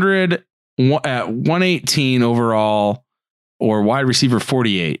 100 at 118 overall, or wide receiver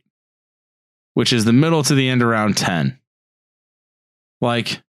 48, which is the middle to the end around 10.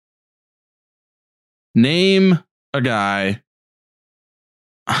 Like, name a guy.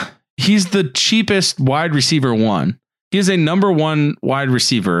 He's the cheapest wide receiver 1. He is a number 1 wide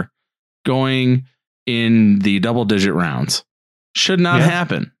receiver going in the double-digit rounds. Should not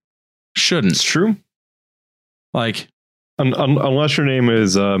happen. Shouldn't. It's true. Like, unless your name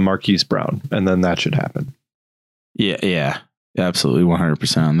is Marquise Brown, and then that should happen. Yeah, absolutely,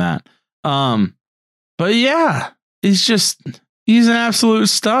 100% on that. But yeah, he's an absolute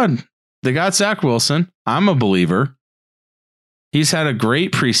stud. They got Zach Wilson. I'm a believer. He's had a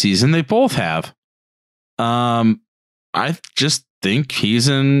great preseason. They both have. I just think he's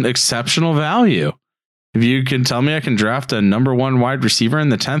an exceptional value. If you can tell me I can draft a number 1 wide receiver in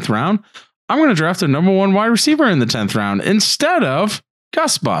the 10th round, I'm going to draft a number 1 wide receiver in the 10th round instead of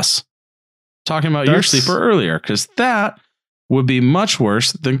Gus Bus. Talking about your sleeper earlier, because that would be much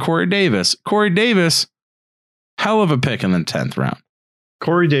worse than Corey Davis. Corey Davis, hell of a pick in the 10th round.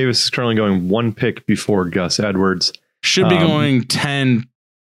 Corey Davis is currently going 1 pick before Gus Edwards. Should be going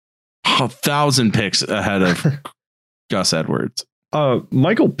 10,000 picks ahead of Gus Edwards.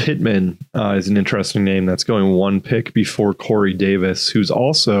 Michael Pittman is an interesting name that's going 1 pick before Corey Davis, who's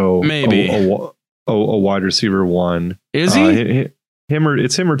also maybe a wide receiver 1. Is he?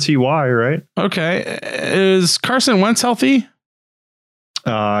 It's him or TY, right? Okay. Is Carson Wentz healthy?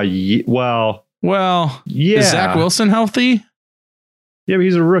 Yeah. Is Zach Wilson healthy? Yeah, but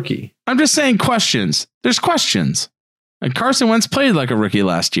he's a rookie. I'm just saying questions. There's questions. And Carson Wentz played like a rookie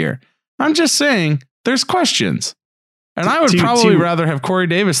last year. I'm just saying there's questions. And I would probably rather have Corey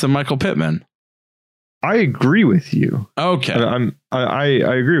Davis than Michael Pittman. I agree with you. Okay. I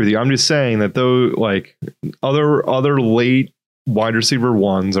agree with you. I'm just saying that though, like other late wide receiver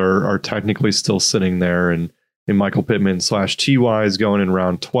 1s are technically still sitting there, and Michael Pittman / TY is going in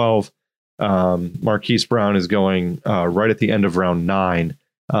round 12. Marquise Brown is going right at the end of round 9.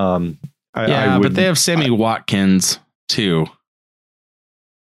 But they have Sammy Watkins too.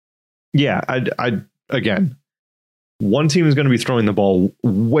 Yeah, I again, one team is going to be throwing the ball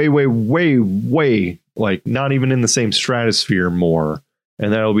way, like not even in the same stratosphere more,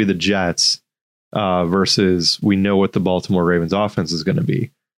 and that'll be the Jets versus we know what the Baltimore Ravens offense is going to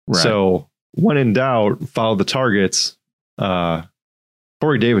be. Right. So when in doubt, follow the targets.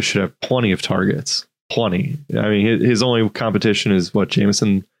 Corey Davis should have plenty of targets. Plenty. I mean, his only competition is what,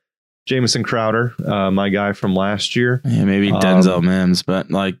 Jamison Crowder, my guy from last year. Yeah, maybe Denzel Mims,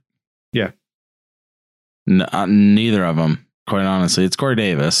 but like, yeah. Neither of them, quite honestly. It's Corey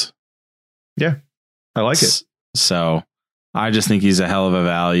Davis. Yeah, I like it. So I just think he's a hell of a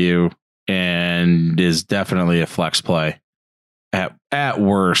value and is definitely a flex play. At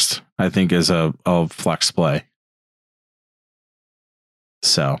worst, I think is a flex play.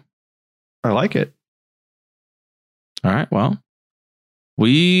 So I like it. All right. Well,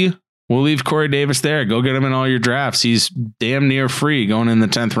 we'll leave Corey Davis there. Go get him in all your drafts. He's damn near free going in the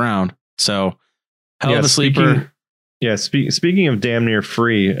 10th round. So hell of a sleeper. Speaking of damn near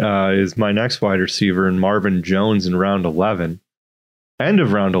free, is my next wide receiver and Marvin Jones in round 11. End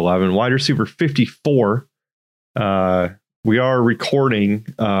of round 11, wide receiver 54. We are recording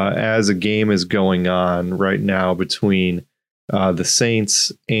as a game is going on right now between the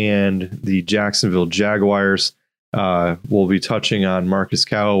Saints and the Jacksonville Jaguars. We'll be touching on Marcus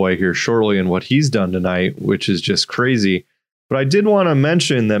Callaway here shortly and what he's done tonight, which is just crazy. But I did want to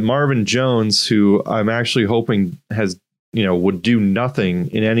mention that Marvin Jones, who I'm actually hoping would do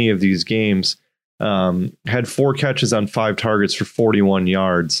nothing in any of these games, had 4 catches on 5 targets for 41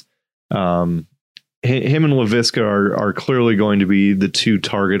 yards. Him and LaVisca are clearly going to be the 2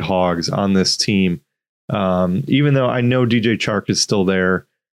 target hogs on this team. Even though I know DJ Chark is still there,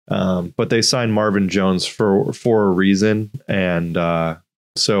 but they signed Marvin Jones for a reason. And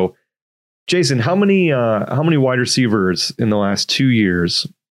so, Jason, how many wide receivers in the last 2 years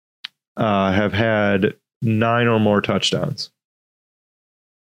have had 9 or more touchdowns?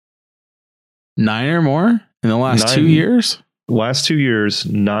 9 or more in the last 2 years? Last 2 years,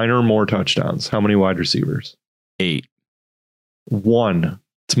 9 or more touchdowns. How many wide receivers? 8. 1.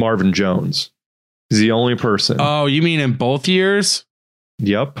 It's Marvin Jones. He's the only person. Oh, you mean in both years?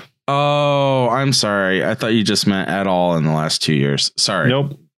 Yep. Oh, I'm sorry. I thought you just meant at all in the last 2 years. Sorry.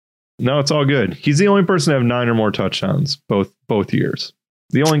 Nope. No, it's all good. He's the only person to have 9 or more touchdowns both years.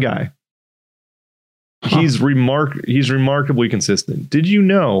 The only guy. Huh. He's remarkably consistent. Did you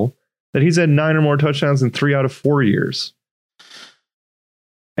know that he's had 9 or more touchdowns in 3 out of 4 years?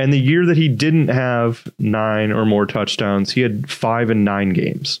 And the year that he didn't have 9 or more touchdowns, he had 5 and 9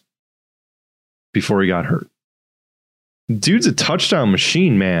 games before he got hurt. Dude's a touchdown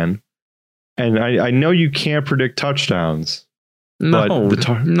machine, man. And I know you can't predict touchdowns.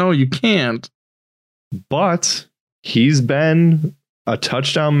 No, you can't. But he's been a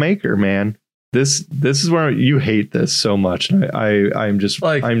touchdown maker, man. This is where you hate this so much. I'm just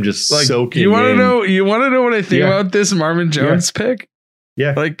soaking. You want to know? You want to know what I think about this Marvin Jones pick?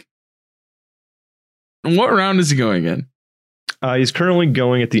 Yeah. Like, what round is he going in? He's currently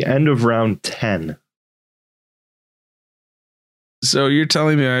going at the end of round 10. So you're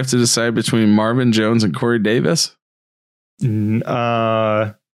telling me I have to decide between Marvin Jones and Corey Davis?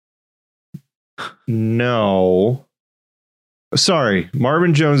 No. Sorry.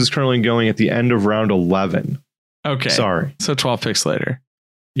 Marvin Jones is currently going at the end of round 11. Okay. Sorry. So 12 picks later.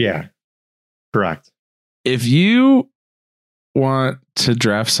 Yeah. Correct. If you want to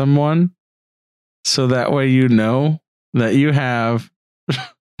draft someone so that way you know that you have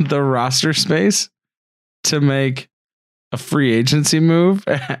the roster space to make a free agency move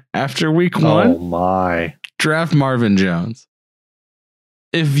after week 1. Oh my. Draft Marvin Jones.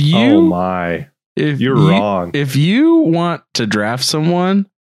 If you're wrong. If you want to draft someone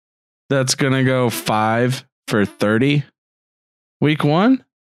that's going to go 5 for 30 week 1,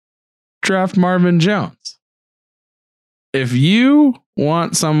 draft Marvin Jones. If you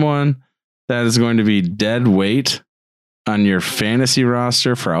want someone that is going to be dead weight on your fantasy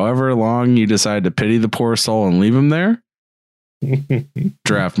roster for however long you decide to pity the poor soul and leave him there,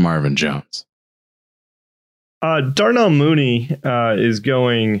 draft Marvin Jones. Darnell Mooney is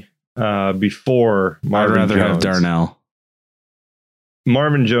going before Marvin Jones. I'd rather have Darnell.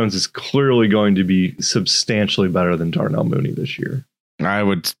 Marvin Jones is clearly going to be substantially better than Darnell Mooney this year.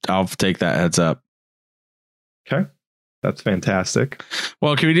 I'll take that heads up. Okay. That's fantastic.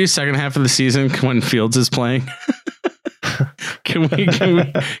 Well, can we do second half of the season when Fields is playing? Can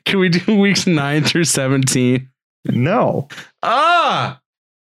we do weeks 9 through 17? No.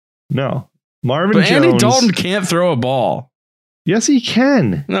 No. Marvin Jones. Andy Dalton can't throw a ball. Yes, he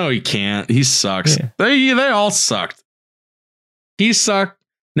can. No, he can't. He sucks. Yeah. They all sucked. He sucked.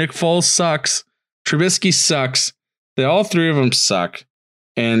 Nick Foles sucks. Trubisky sucks. All 3 of them suck.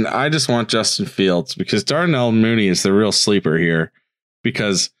 And I just want Justin Fields because Darnell Mooney is the real sleeper here.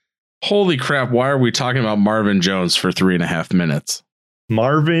 Because holy crap, why are we talking about Marvin Jones for 3.5 minutes?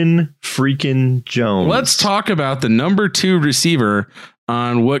 Marvin freaking Jones. Let's talk about the number 2 receiver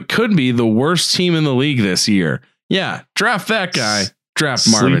on what could be the worst team in the league this year. Yeah, draft that guy. Draft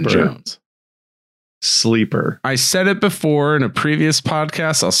Marvin Jones. Sleeper. I said it before in a previous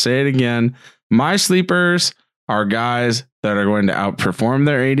podcast. I'll say it again. My sleepers are guys that are going to outperform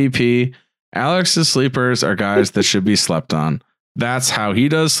their ADP. Alex's sleepers are guys that should be slept on. That's how he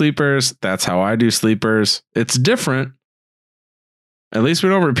does sleepers. That's how I do sleepers. It's different. At least we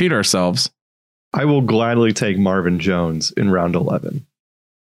don't repeat ourselves. I will gladly take Marvin Jones in round 11.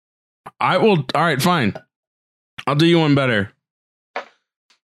 I will. All right, fine. I'll do you one better.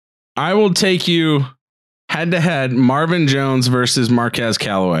 I will take you head to head Marvin Jones versus Marquez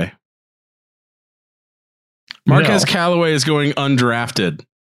Callaway. Marquez Callaway is going undrafted.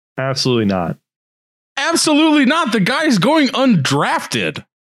 Absolutely not. Absolutely not. The guy is going undrafted.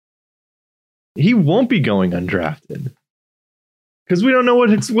 He won't be going undrafted. Because we don't know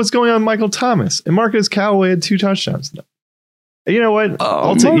what's going on with Michael Thomas. And Marquez Callaway had 2 touchdowns. You know what?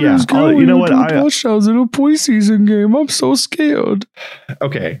 I'll take you know what? 2 touchdowns in a preseason game. I'm so scared.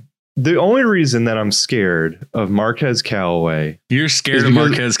 Okay. The only reason that I'm scared of Marquez Callaway. You're scared of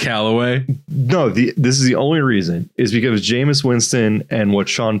Marquez Callaway? No, this is the only reason is because Jameis Winston and what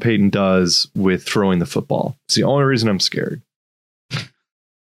Sean Payton does with throwing the football. It's the only reason I'm scared.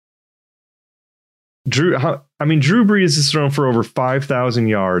 Drew Brees has thrown for over 5,000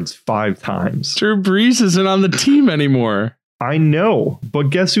 yards 5 times. Drew Brees isn't on the team anymore. I know,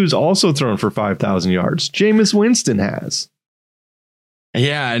 but guess who's also thrown for 5,000 yards? Jameis Winston has.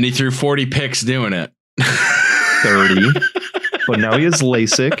 Yeah, and he threw 40 picks doing it. 30. But now he has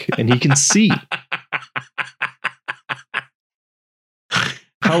LASIK and he can see.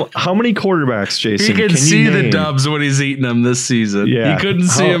 How many quarterbacks, Jason? He can see the dubs when he's eating them this season. Yeah. He couldn't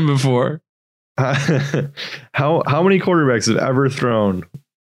see them before. How many quarterbacks have ever thrown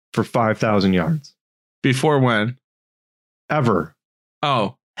for 5,000 yards? Before when? Ever.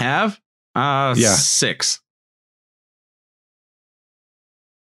 Oh, have? Yeah. 6.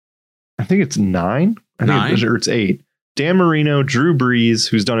 I think it's 9. I think it's 8. Dan Marino, Drew Brees,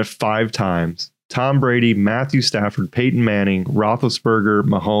 who's done it 5 times. Tom Brady, Matthew Stafford, Peyton Manning, Roethlisberger,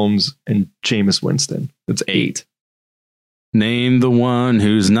 Mahomes, and Jameis Winston. That's 8. Name the one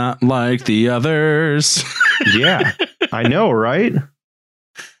who's not like the others. Yeah, I know, right?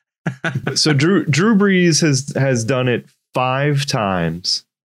 So Drew Brees has done it 5 times.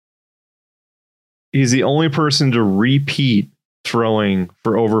 He's the only person to repeat throwing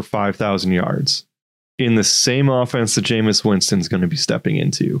for over 5,000 yards in the same offense that Jameis Winston's going to be stepping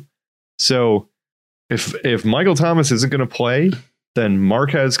into. So if Michael Thomas isn't going to play, then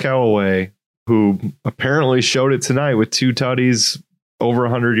Marquez Callaway, who apparently showed it tonight with 2 tutties, over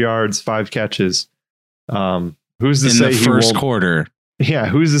 100 yards, 5 catches. Who's to say in the first quarter? Yeah,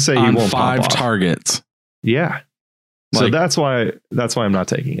 who's to say he won't 5 targets? Yeah, so that's why I'm not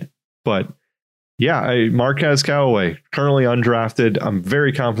taking it. But yeah, Marquez Callaway, currently undrafted. I'm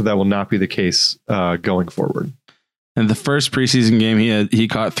very confident that will not be the case going forward. In the first preseason game, he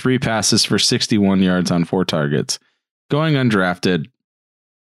caught 3 passes for 61 yards on 4 targets. Going undrafted.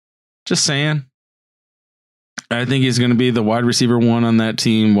 Just saying. I think he's going to be the wide receiver 1 on that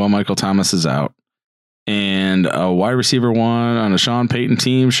team while Michael Thomas is out. And a wide receiver 1 on a Sean Payton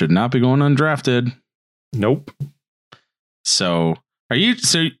team should not be going undrafted. Nope. So are you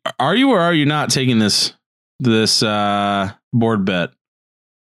or are you not taking this board bet?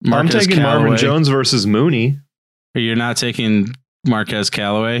 Marquez I'm taking Callaway. Marvin Jones versus Mooney. You're not taking Marquez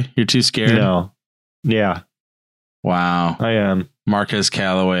Callaway? You're too scared? No. Yeah. Wow. I am. Marquez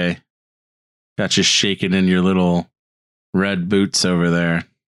Callaway. Got you shaking in your little red boots over there.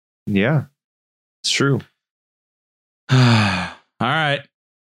 Yeah. It's true. All right.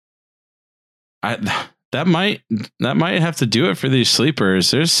 That might have to do it for these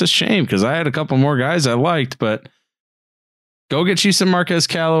sleepers. It's a shame because I had a couple more guys I liked, but go get you some Marquez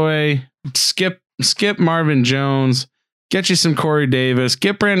Callaway. Skip Marvin Jones. Get you some Corey Davis.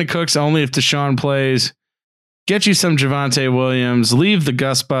 Get Brandon Cooks only if Deshaun plays. Get you some Javonte Williams. Leave the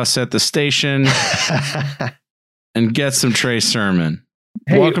Gus bus at the station and get some Trey Sermon.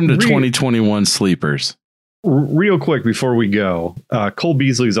 Hey, welcome to 2021 sleepers. Real quick before we go, Cole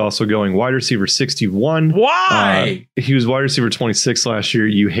Beasley is also going wide receiver 61. Why? He was wide receiver 26 last year.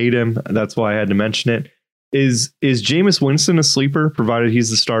 You hate him. That's why I had to mention it. Is Jameis Winston a sleeper, provided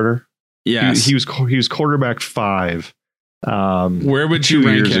he's the starter? Yes. He was quarterback 5. Where would you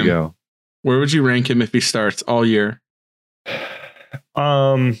rank him? Ago. Where would you rank him if he starts all year?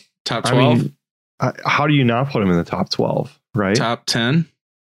 Top 12? I mean, how do you not put him in the top 12, right? Top 10?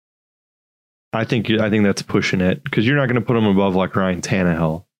 I think that's pushing it because you're not going to put him above like Ryan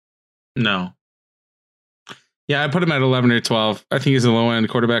Tannehill. No. Yeah, I put him at 11 or 12. I think he's a low end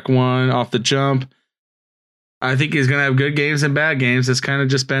quarterback 1 off the jump. I think he's going to have good games and bad games. It's kind of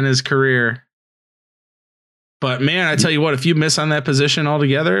just been his career. But man, I tell you what, if you miss on that position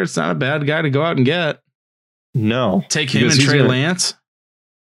altogether, it's not a bad guy to go out and get. No. Take him and Trey Lance.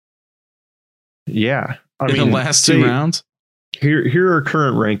 Yeah. In the last 2 rounds. Here are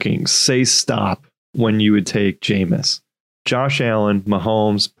current rankings. Say stop when you would take Jameis. Josh Allen,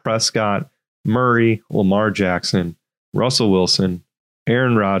 Mahomes, Prescott, Murray, Lamar Jackson, Russell Wilson,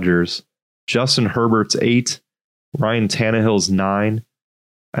 Aaron Rodgers, Justin Herbert's 8, Ryan Tannehill's 9.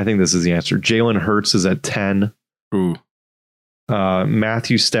 I think this is the answer. Jalen Hurts is at 10. Ooh.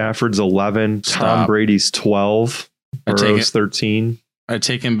 Matthew Stafford's 11. Stop. Tom Brady's 12. Burrow's 13. I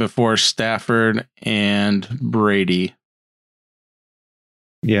take him before Stafford and Brady.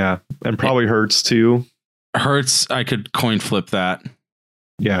 Yeah, and probably Hurts too. Hurts, I could coin flip that.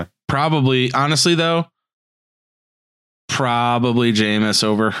 Yeah. Probably, honestly though, probably Jameis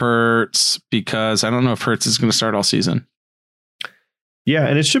over Hurts because I don't know if Hurts is going to start all season. Yeah,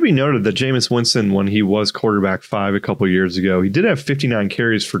 and it should be noted that Jameis Winston, when he was quarterback 5 a couple of years ago, he did have 59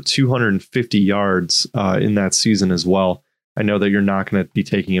 carries for 250 yards in that season as well. I know that you're not going to be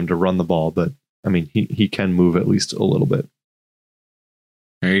taking him to run the ball, but I mean, he can move at least a little bit.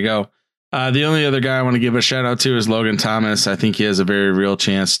 There you go. The only other guy I want to give a shout out to is Logan Thomas. I think he has a very real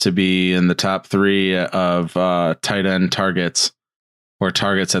chance to be in the top 3 of tight end targets or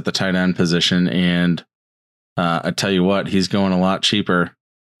targets at the tight end position. And I tell you what, he's going a lot cheaper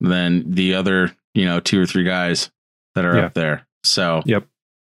than the other, 2 or 3 guys that are up there. So, yep.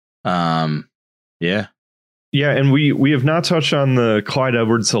 Yeah. Yeah, and we have not touched on the Clyde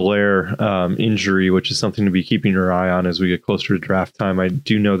Edwards-Helaire injury, which is something to be keeping your eye on as we get closer to draft time. I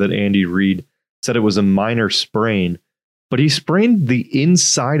do know that Andy Reid said it was a minor sprain, but he sprained the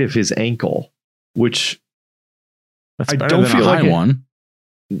inside of his ankle, which I don't feel like one.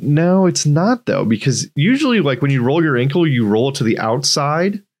 No, it's not though, because usually like when you roll your ankle, you roll it to the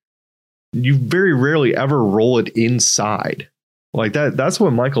outside. You very rarely ever roll it inside. Like that's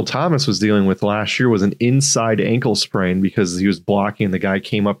what Michael Thomas was dealing with last year, was an inside ankle sprain because he was blocking and the guy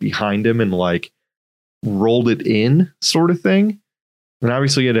came up behind him and like rolled it in sort of thing. And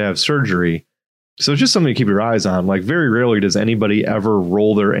obviously he had to have surgery. So it's just something to keep your eyes on. Like very rarely does anybody ever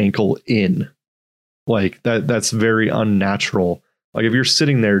roll their ankle in. Like that's very unnatural. Like if you're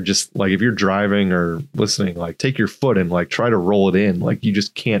sitting there, just like if you're driving or listening, like take your foot and like try to roll it in. Like you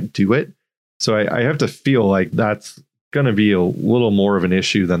just can't do it. So I have to feel like that's going to be a little more of an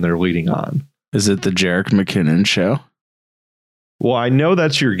issue than they're leading on. Is it the Jerick McKinnon show? Well, I know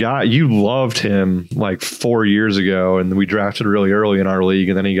that's your guy. You loved him like 4 years ago, and we drafted really early in our league,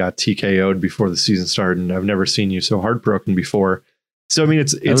 and then he got TKO'd before the season started, and I've never seen you so heartbroken before. So, I mean,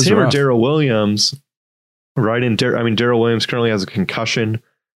 it's him rough. Or Darrell Williams, right? And Darrell Williams currently has a concussion.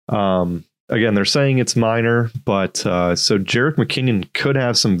 Again, they're saying it's minor, but so Jerick McKinnon could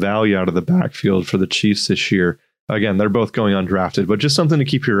have some value out of the backfield for the Chiefs this year. Again, they're both going undrafted, but just something to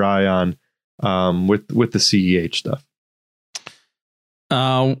keep your eye on with the CEH stuff.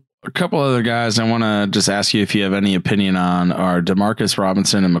 A couple other guys I want to just ask you if you have any opinion on are Demarcus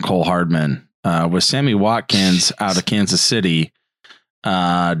Robinson and Mecole Hardman. With Sammy Watkins out of Kansas City,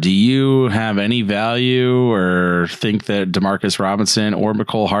 do you have any value or think that Demarcus Robinson or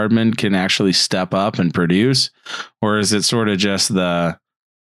Mecole Hardman can actually step up and produce? Or is it sort of just the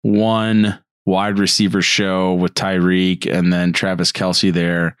one wide receiver show with Tyreek and then Travis Kelce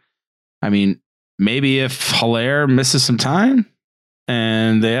there? I mean, maybe if Helaire misses some time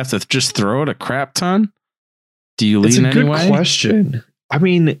and they have to just throw it a crap ton, do you lean anyway? It's a good question. I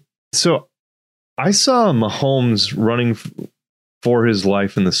mean, so I saw Mahomes running for his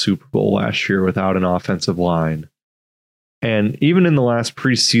life in the Super Bowl last year without an offensive line. And even in the last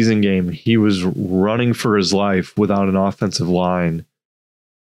preseason game, he was running for his life without an offensive line.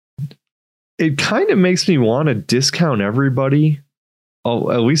 It kind of makes me want to discount everybody at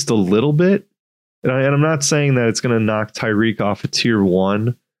least a little bit. And I'm not saying that it's going to knock Tyreek off of tier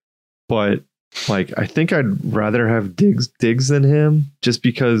 1, but like I think I'd rather have Diggs than him just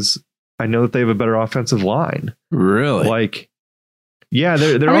because I know that they have a better offensive line. Really? Like, yeah,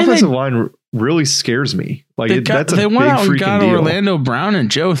 their offensive line really scares me. Like that's a big freaking deal. They went out and got Orlando Brown and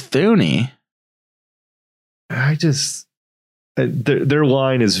Joe Thuney. Their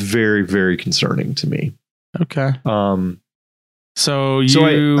line is very, very concerning to me. Okay. So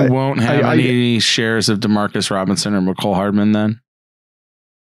you won't have any shares of Demarcus Robinson or Mecole Hardman then?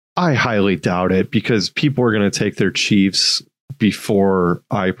 I highly doubt it because people are going to take their Chiefs before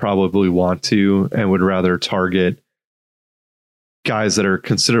I probably want to and would rather target guys that are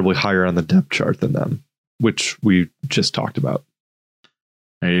considerably higher on the depth chart than them, which we just talked about.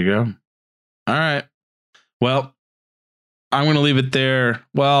 There you go. All right. Well, I'm going to leave it there.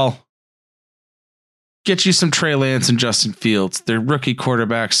 Well, get you some Trey Lance and Justin Fields. They're rookie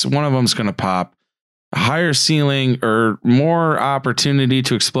quarterbacks. One of them's going to pop. A higher ceiling or more opportunity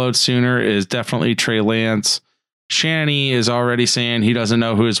to explode sooner is definitely Trey Lance. Shanny is already saying he doesn't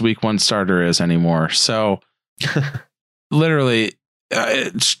know who his week 1 starter is anymore. So literally,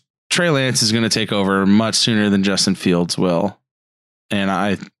 Trey Lance is going to take over much sooner than Justin Fields will. And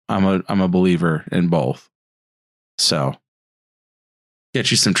I'm a believer in both. So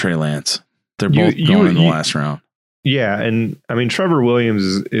get you some Trey Lance. They're both going in the last round. Yeah, and I mean Trevor Williams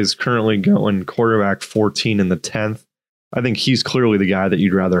is currently going quarterback 14 in the 10th. I think he's clearly the guy that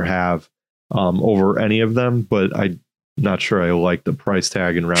you'd rather have over any of them, but I'm not sure I like the price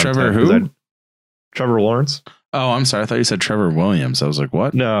tag in round Trevor 10. Who? Trevor Lawrence. Oh, I'm sorry. I thought you said Trevor Williams. I was like,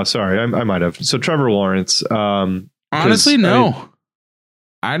 what? No, sorry. I might have. So Trevor Lawrence. Honestly, no.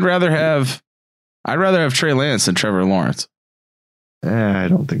 I'd rather have Trey Lance than Trevor Lawrence. I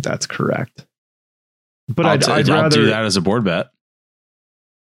don't think that's correct. But I'd rather do that as a board bet.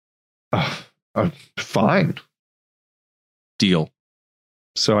 Fine. Deal.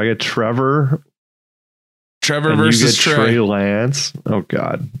 So I get Trevor versus Trey Lance. Oh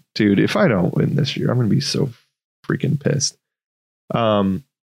God, dude! If I don't win this year, I'm gonna be so freaking pissed.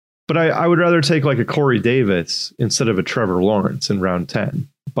 But I would rather take like a Corey Davis instead of a Trevor Lawrence in round 10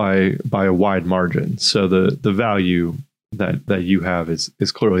 by a wide margin. So the value that you have is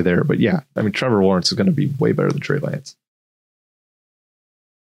clearly there. But yeah, I mean Trevor Lawrence is going to be way better than Trey Lance.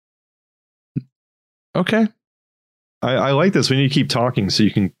 Okay. I like this. We need to keep talking so you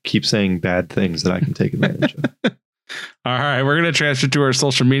can keep saying bad things that I can take advantage of. All right. We're going to transfer to our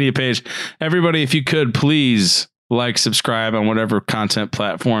social media page. Everybody, if you could, please like, subscribe on whatever content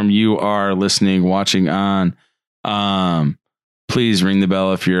platform you are listening, watching on. Please ring the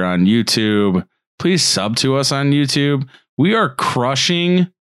bell if you're on YouTube. Please sub to us on YouTube. We are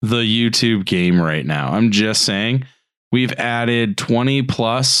crushing the YouTube game right now. I'm just saying, we've added 20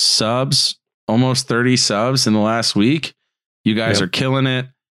 plus subs, almost 30 subs in the last week. You guys are killing it.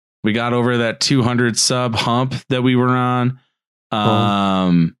 We got over that 200 sub hump that we were on.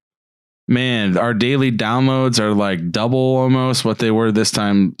 Man, our daily downloads are like double almost what they were this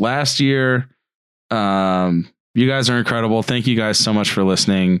time last year. You guys are incredible. Thank you guys so much for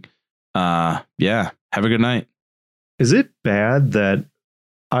listening. Yeah, have a good night. Is it bad that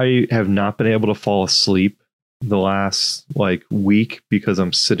I have not been able to fall asleep the last like week because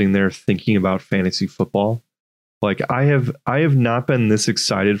I'm sitting there thinking about fantasy football? Like I have not been this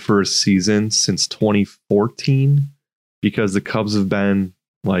excited for a season since 2014 because the Cubs have been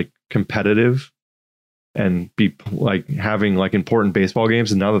like competitive and be like having like important baseball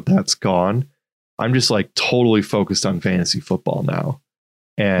games. And now that that's gone, I'm just like totally focused on fantasy football now.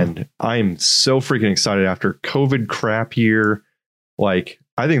 And I'm so freaking excited after COVID crap year. Like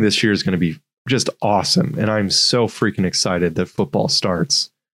I think this year is going to be just awesome. And I'm so freaking excited that football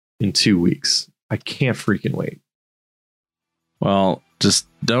starts in 2 weeks. I can't freaking wait. Well, just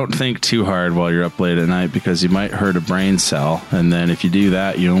don't think too hard while you're up late at night because you might hurt a brain cell. And then if you do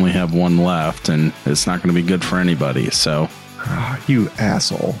that, you only have one left and it's not going to be good for anybody. So, you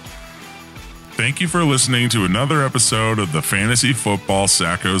asshole. Thank you for listening to another episode of the Fantasy Football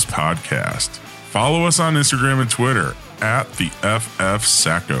Sackos podcast. Follow us on Instagram and Twitter @the FF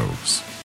Sackos.